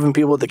 Oh, we're leaving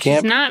people at the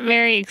camp? She's not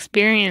very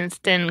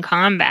experienced in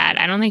combat.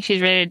 I don't think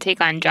she's ready to take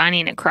on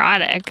Johnny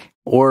Necrotic.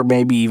 Or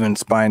maybe even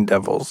Spine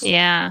Devils.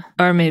 Yeah.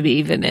 Or maybe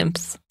even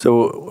imps.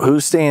 So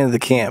who's staying at the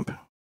camp?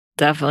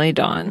 Definitely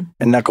Dawn.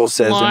 And Knuckles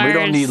says, and we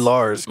don't Lars. need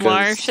Lars. 'cause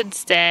Lars should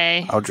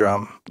stay. I'll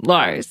drum.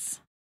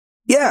 Lars.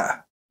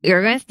 Yeah.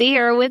 You're going to stay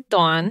here with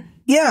Dawn.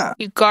 Yeah.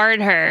 You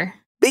guard her.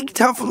 Big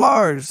tough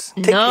Lars.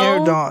 Take No. care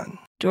of Dawn.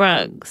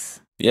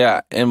 Drugs. Yeah,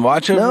 and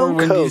watch over No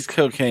Wendy's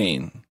coke.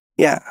 cocaine.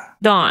 Yeah.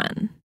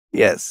 Dawn.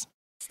 Yes.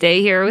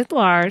 Stay here with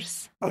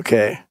Lars.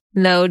 Okay.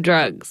 No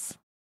drugs.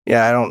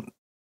 Yeah, I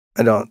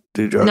don't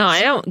do drugs. No,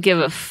 I don't give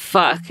a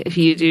fuck if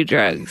you do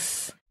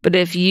drugs. But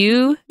if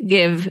you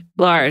give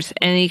Lars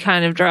any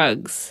kind of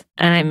drugs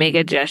and I make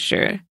a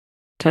gesture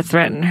to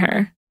threaten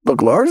her,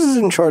 Look, Lars is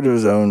in charge of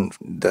his own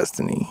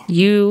destiny.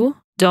 you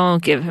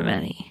don't give him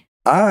any.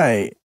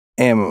 I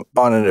am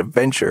on an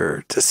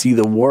adventure to see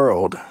the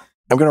world.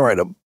 I'm going to write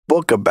a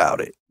book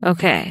about it.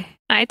 Okay.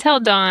 I tell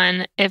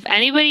Dawn, if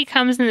anybody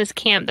comes in this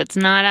camp that's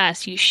not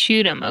us, you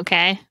shoot them,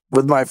 okay?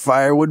 With my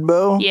firewood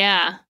bow?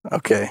 Yeah.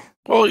 Okay.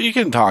 Well, you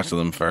can talk to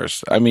them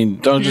first. I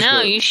mean, don't just No,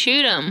 go, you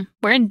shoot them.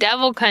 We're in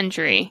devil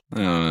country. I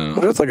don't What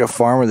know. if it's like a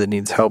farmer that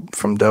needs help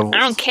from devils? I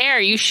don't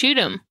care. You shoot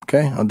them.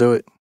 Okay, I'll do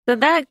it.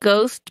 Did that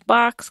ghost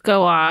box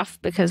go off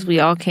because we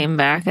all came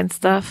back and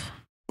stuff?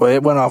 Well,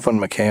 it went off when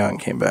McKayon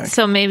came back.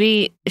 So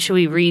maybe, should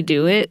we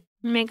redo it?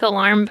 Make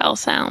alarm bell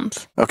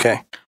sounds.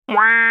 Okay.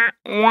 Wah,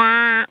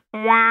 wah,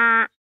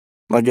 wah.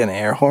 Like an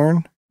air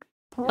horn?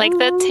 Like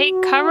the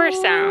take cover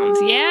sounds.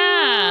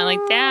 Yeah,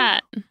 like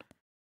that.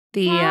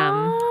 The,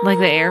 like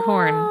the air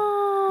horn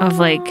of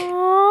like,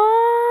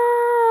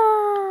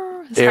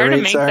 It's Air hard to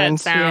raid make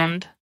sirens? that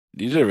sound.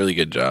 You did a really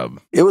good job.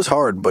 It was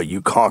hard, but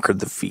you conquered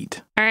the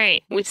feat. All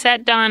right, we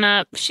set Dawn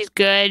up. She's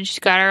good. She's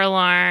got her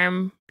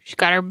alarm. She's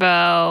got her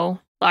bow.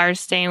 Lars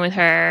staying with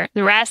her.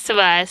 The rest of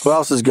us. Who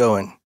else is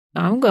going?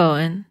 I'm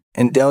going.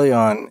 And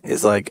Delion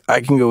is like,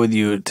 I can go with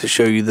you to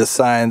show you the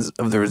signs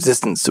of the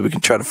resistance so we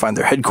can try to find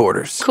their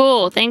headquarters.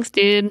 Cool. Thanks,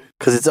 dude.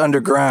 Because it's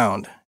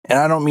underground. And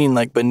I don't mean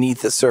like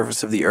beneath the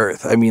surface of the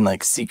earth. I mean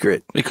like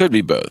secret. It could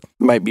be both.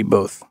 Might be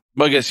both.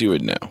 But I guess you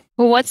would know.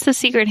 Well, what's the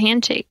secret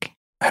handshake?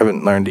 I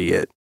haven't learned it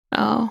yet.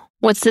 Oh.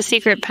 What's the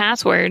secret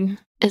password?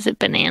 Is it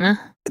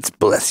banana? It's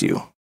bless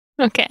you.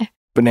 Okay.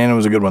 Banana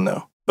was a good one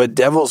though. But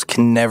devils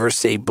can never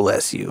say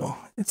bless you.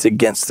 It's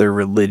against their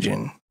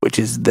religion, which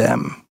is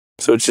them.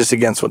 So it's just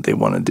against what they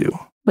want to do.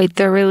 Wait,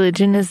 their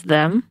religion is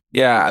them?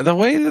 Yeah, the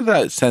way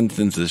that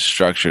sentence is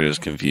structured is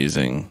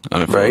confusing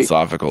on a Right.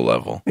 philosophical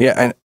level. Yeah,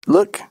 and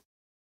look,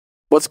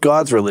 what's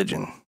God's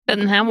religion?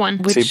 Doesn't have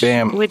one. Say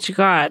bam. Which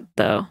god,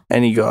 though?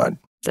 Any god.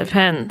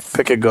 Depends.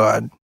 Pick a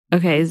god.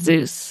 Okay,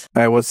 Zeus.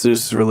 All right, what's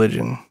Zeus'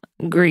 religion?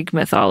 Greek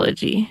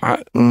mythology.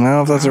 I don't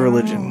know if that's a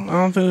religion. I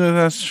don't think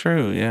that's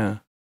true, yeah.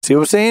 See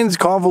what I'm saying? It's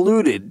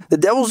convoluted. The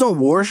devils don't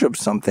worship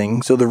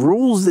something, so the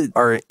rules that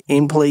are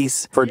in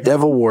place for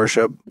devil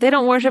worship, They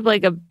don't worship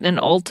like an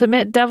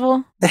ultimate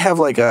devil. they have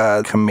like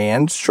a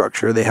command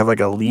structure. They have like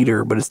a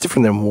leader, but it's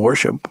different than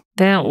worship.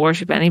 They don't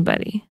worship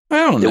anybody.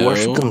 I don't They know.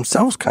 worship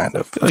themselves, kind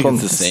of. I feel like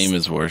it's the same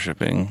as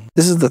worshiping.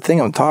 This is the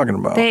thing I'm talking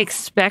about. They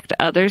expect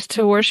others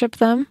to worship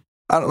them.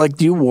 Do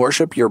you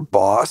worship your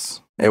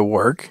boss at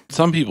work?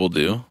 Some people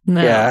do.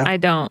 No, Yeah. I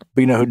don't.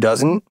 But you know who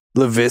doesn't?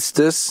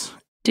 Levistus.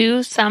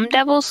 Do some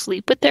devils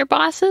sleep with their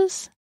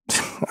bosses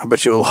I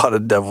bet you a lot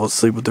of devils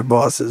sleep with their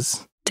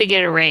bosses. to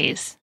get a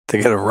raise?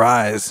 They get a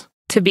rise.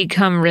 To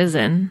become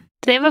risen.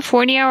 Do they have a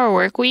 40-hour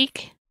work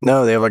week?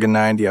 No, they have like a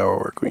 90-hour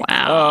work week.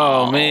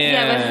 Wow. Oh, man.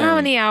 Yeah, but how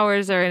many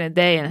hours are in a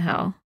day in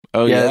hell?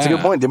 Oh, yeah, that's a good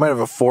point. They might have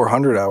a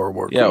 400-hour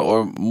work Yeah, week.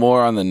 or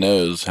more on the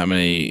nose. How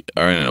many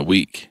are in a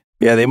week?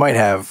 Yeah, they might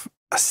have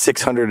a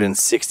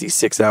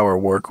 666-hour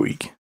work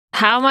week.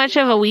 How much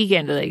of a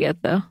weekend do they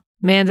get, though?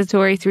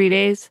 Mandatory 3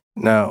 days?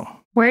 No,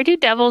 Where do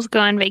devils go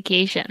on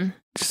vacation?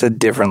 just a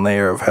different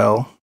layer of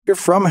hell. If you're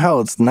from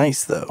hell, it's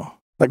nice, though.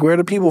 Like, where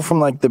do people from,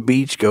 like, the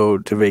beach go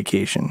to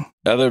vacation?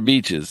 Other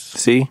beaches.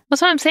 See?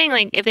 That's what I'm saying.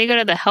 Like, if they go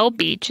to the hell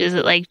beach, is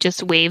it like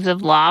just waves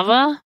of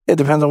lava? It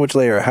depends on which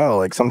layer of hell.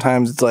 Like,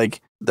 sometimes it's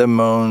like the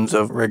moans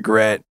of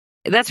regret.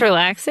 That's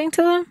relaxing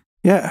to them?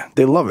 Yeah,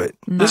 they love it.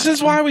 This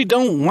is why we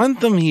don't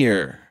want them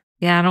here.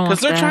 Yeah, I don't want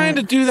Because they're that. trying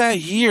to do that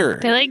here.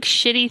 They like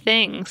shitty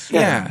things.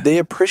 Yeah. They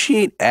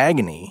appreciate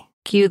agony.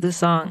 Cue the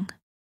song.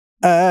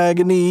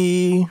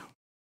 Agony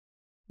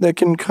that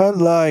can cut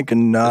like a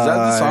knife. Is that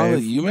the song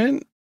that you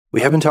meant?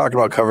 We haven't talked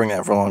about covering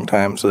that for a long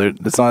time, so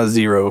it's not a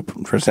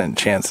 0%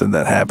 chance that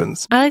that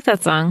happens. I like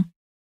that song.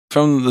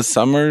 From the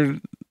summer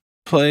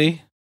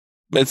play?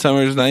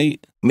 Midsummer's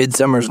Night?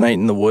 Midsummer's Night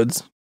in the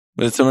Woods.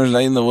 Midsummer's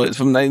Night in the Woods?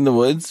 From Night in the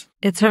Woods?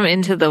 It's from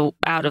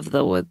Out of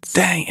the Woods.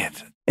 Dang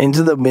it.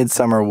 Into the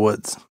Midsummer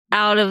Woods.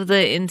 Out of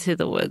the Into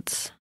the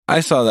Woods. I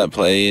saw that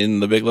play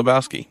in The Big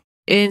Lebowski.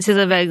 Into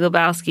the Big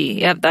Lebowski.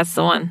 Yep, that's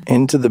the one.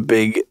 Into the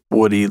Big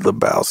Woody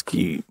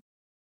Lebowski.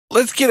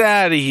 Let's get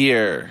out of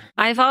here.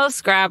 I follow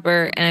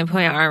Scrapper and I put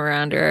my arm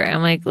around her.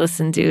 I'm like,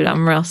 listen, dude,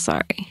 I'm real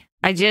sorry.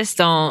 I just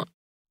don't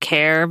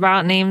care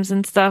about names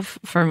and stuff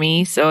for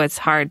me, so it's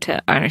hard to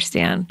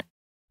understand.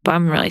 But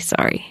I'm really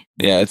sorry.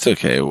 Yeah, it's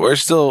okay. We're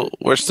still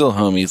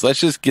homies. Let's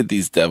just get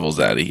these devils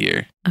out of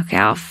here. Okay,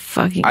 I'll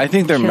fucking I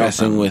think they're kill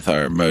messing them. with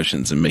our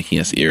emotions and making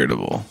us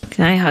irritable.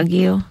 Can I hug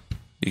you?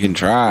 You can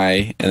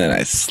try, and then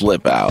I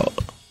slip out.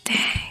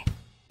 Dang.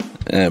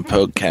 And I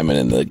poke Kemen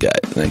in the gut,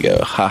 and I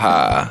go,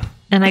 haha.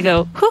 And I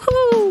go,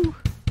 hoo-hoo!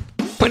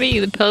 What are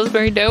you, the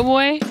Pillsbury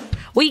Doughboy?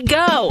 We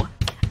go!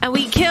 And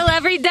we kill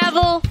every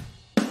devil!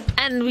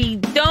 And we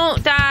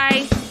don't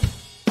die!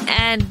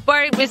 And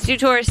Bardic Mystery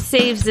Tour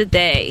saves the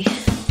day.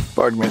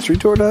 Bardic Mystery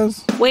Tour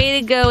does? Way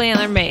to go,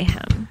 Antler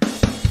Mayhem.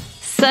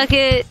 Suck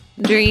it,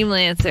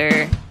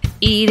 Dreamlancer.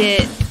 Eat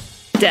it,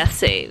 Death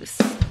Saves.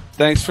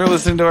 Thanks for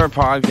listening to our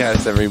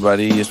podcast,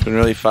 everybody. It's been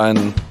really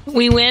fun.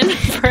 We win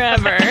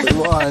forever.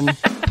 One.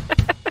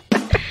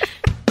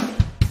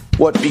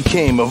 What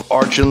became of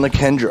Arch and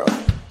Lakendra?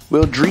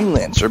 Will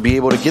Dreamlancer be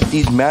able to get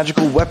these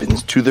magical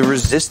weapons to the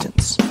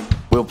Resistance?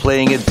 Will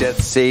playing a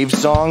death save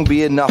song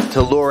be enough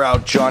to lure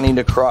out Johnny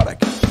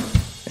Necrotic?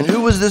 And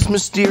who was this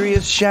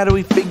mysterious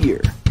shadowy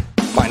figure?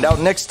 Find out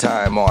next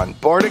time on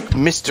Bardic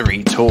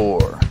Mystery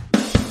Tour.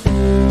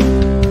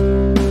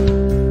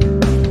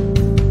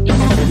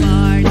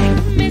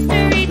 Bardic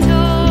Mystery Tour.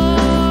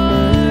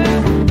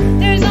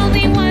 There's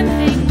only one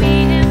thing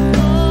we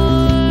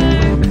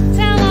implore.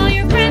 Tell all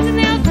your friends and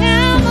they'll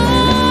tell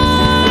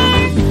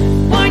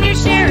more. Warn your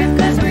sheriff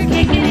 'cause we're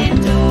kicking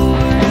in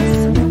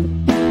doors.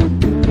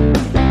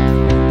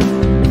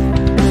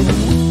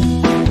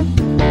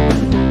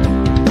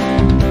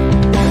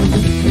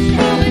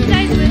 Rolling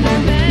dice with our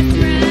best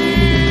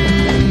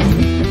friends.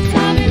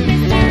 Solving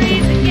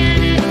mysteries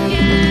again and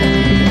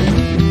again.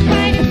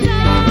 Writing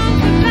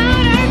songs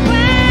about our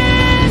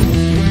quest.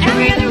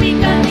 Every other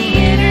week on the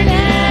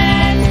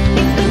internet.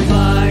 It's the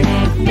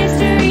Bardic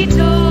Mystery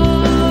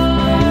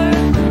Tour.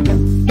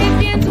 If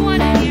fans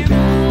want to hear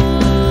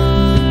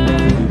more,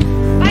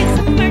 buy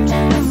some merch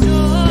in the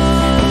store.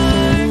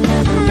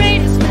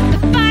 Rate us with a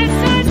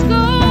 5-star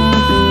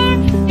score.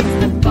 It's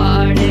the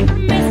Bardic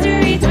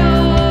Mystery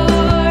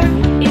Tour.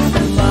 It's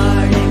the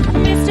Bardic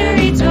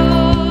Mystery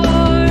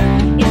Tour.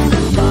 It's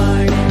the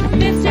Bardic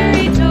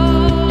Mystery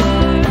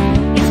Tour.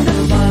 It's the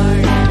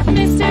Bardic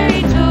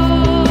Mystery Tour.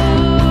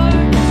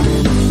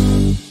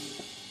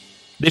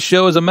 This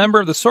show is a member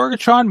of the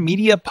Sorgatron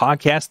Media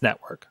Podcast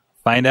Network.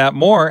 Find out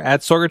more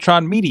at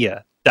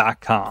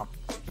sorgatronmedia.com.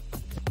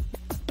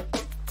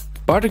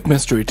 Bardic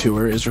Mystery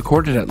Tour is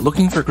recorded at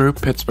Looking for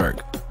Group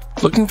Pittsburgh.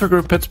 Looking for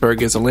Group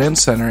Pittsburgh is a land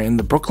center in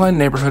the Brookline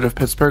neighborhood of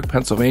Pittsburgh,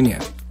 Pennsylvania.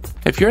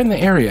 If you're in the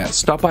area,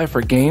 stop by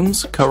for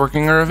games,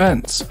 co-working, or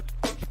events.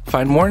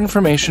 Find more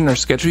information or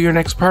schedule your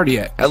next party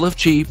at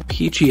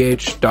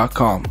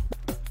lfgpgh.com.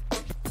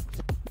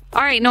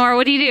 All right, Nora,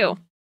 what do you do?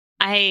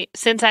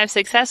 Since I've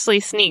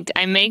successfully sneaked,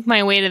 I make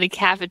my way to the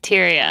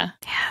cafeteria.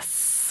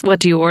 Yes. What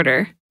do you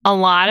order? A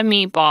lot of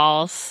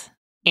meatballs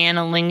and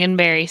a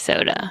lingonberry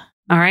soda.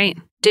 All right.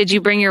 Did you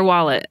bring your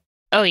wallet?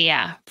 Oh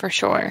yeah, for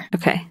sure.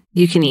 Okay,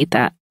 you can eat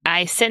that.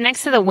 I sit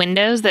next to the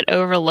windows that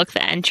overlook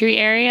the entry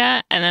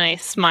area, and then I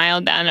smile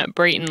down at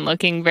Brayton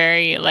looking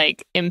very,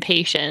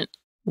 impatient.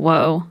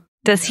 Whoa.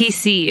 Does he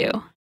see you?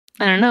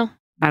 I don't know.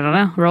 I don't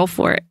know. Roll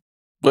for it.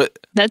 What?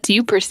 That's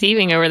you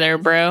perceiving over there,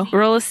 bro.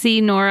 Roll a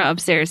C Nora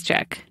upstairs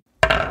check.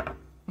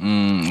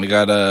 I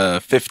got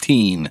a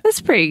 15. That's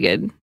pretty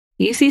good.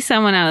 You see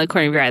someone out of the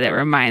corner of your eye that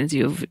reminds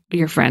you of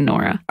your friend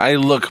Nora. I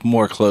look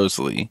more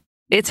closely.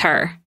 It's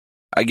her.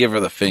 I give her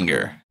the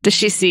finger. Does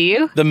she see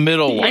you? The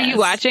middle Yes. one. Are you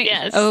watching?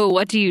 Yes. Oh,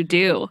 what do you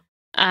do?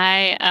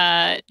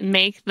 I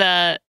make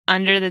the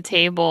under the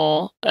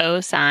table O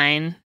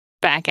sign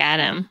back at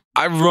him.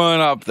 I run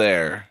up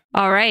there.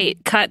 All right,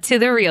 cut to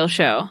the real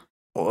show.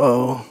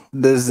 Whoa.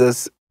 Does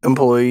this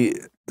employee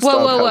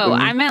stop Whoa. helping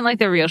you? I meant like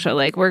the real show.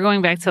 Like, we're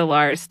going back to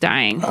Lars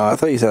dying. Oh, I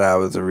thought you said I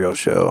was the real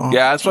show.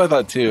 Yeah, that's what I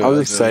thought too. I was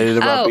excited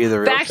about being the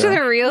real back show. to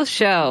the real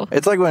show.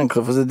 It's like when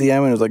Cliff was at DM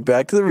and it was like,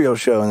 back to the real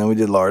show. And then we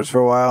did Lars for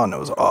a while and it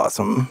was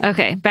awesome.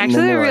 Okay, back And to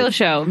then the they're real like,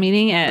 show,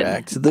 meaning Ed.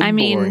 Back to the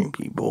boring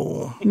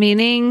people.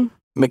 Meaning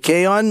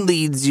McKayon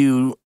leads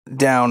you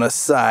down a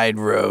side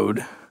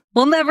road.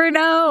 we'll never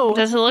know.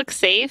 Does it look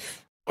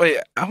safe? Wait,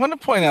 I want to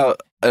point out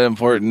an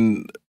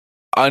important,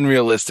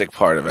 unrealistic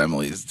part of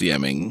Emily's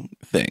DMing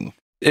thing.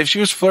 If she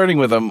was flirting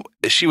with him,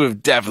 she would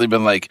have definitely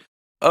been like,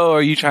 "Oh,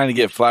 are you trying to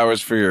get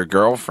flowers for your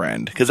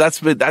girlfriend?" Because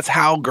that's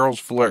how girls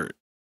flirt.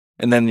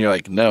 And then you're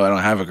like, "No, I don't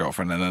have a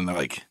girlfriend." And then they're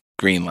like,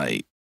 "Green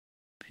light."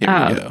 Here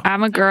we go.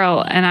 I'm a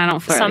girl and I don't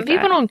flirt. Some like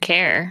people that. don't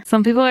care.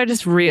 Some people are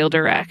just real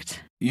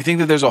direct. You think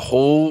that there's a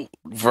whole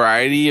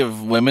variety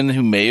of women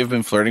who may have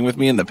been flirting with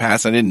me in the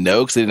past? I didn't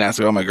know because they didn't ask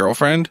about my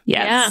girlfriend.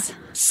 Yes.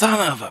 Son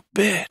of a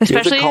bitch! You have to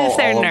Especially call if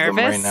they're all of them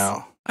nervous. right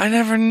now. I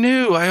never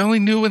knew. I only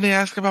knew when they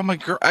asked about my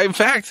girl. In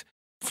fact,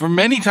 for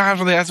many times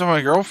when they asked about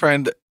my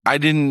girlfriend, I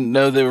didn't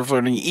know they were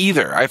flirting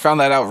either. I found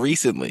that out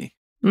recently.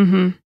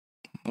 Mm-hmm.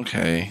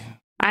 Okay.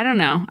 I don't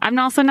know. I'm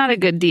also not a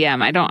good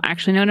DM. I don't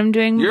actually know what I'm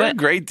doing. You're a but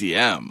great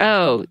DM.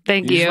 oh,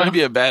 thank You you. just might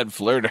be a bad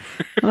flirter.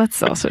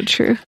 That's also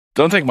true.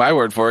 Don't take my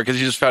word for it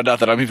because you just found out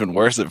that I'm even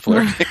worse at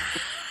flirting.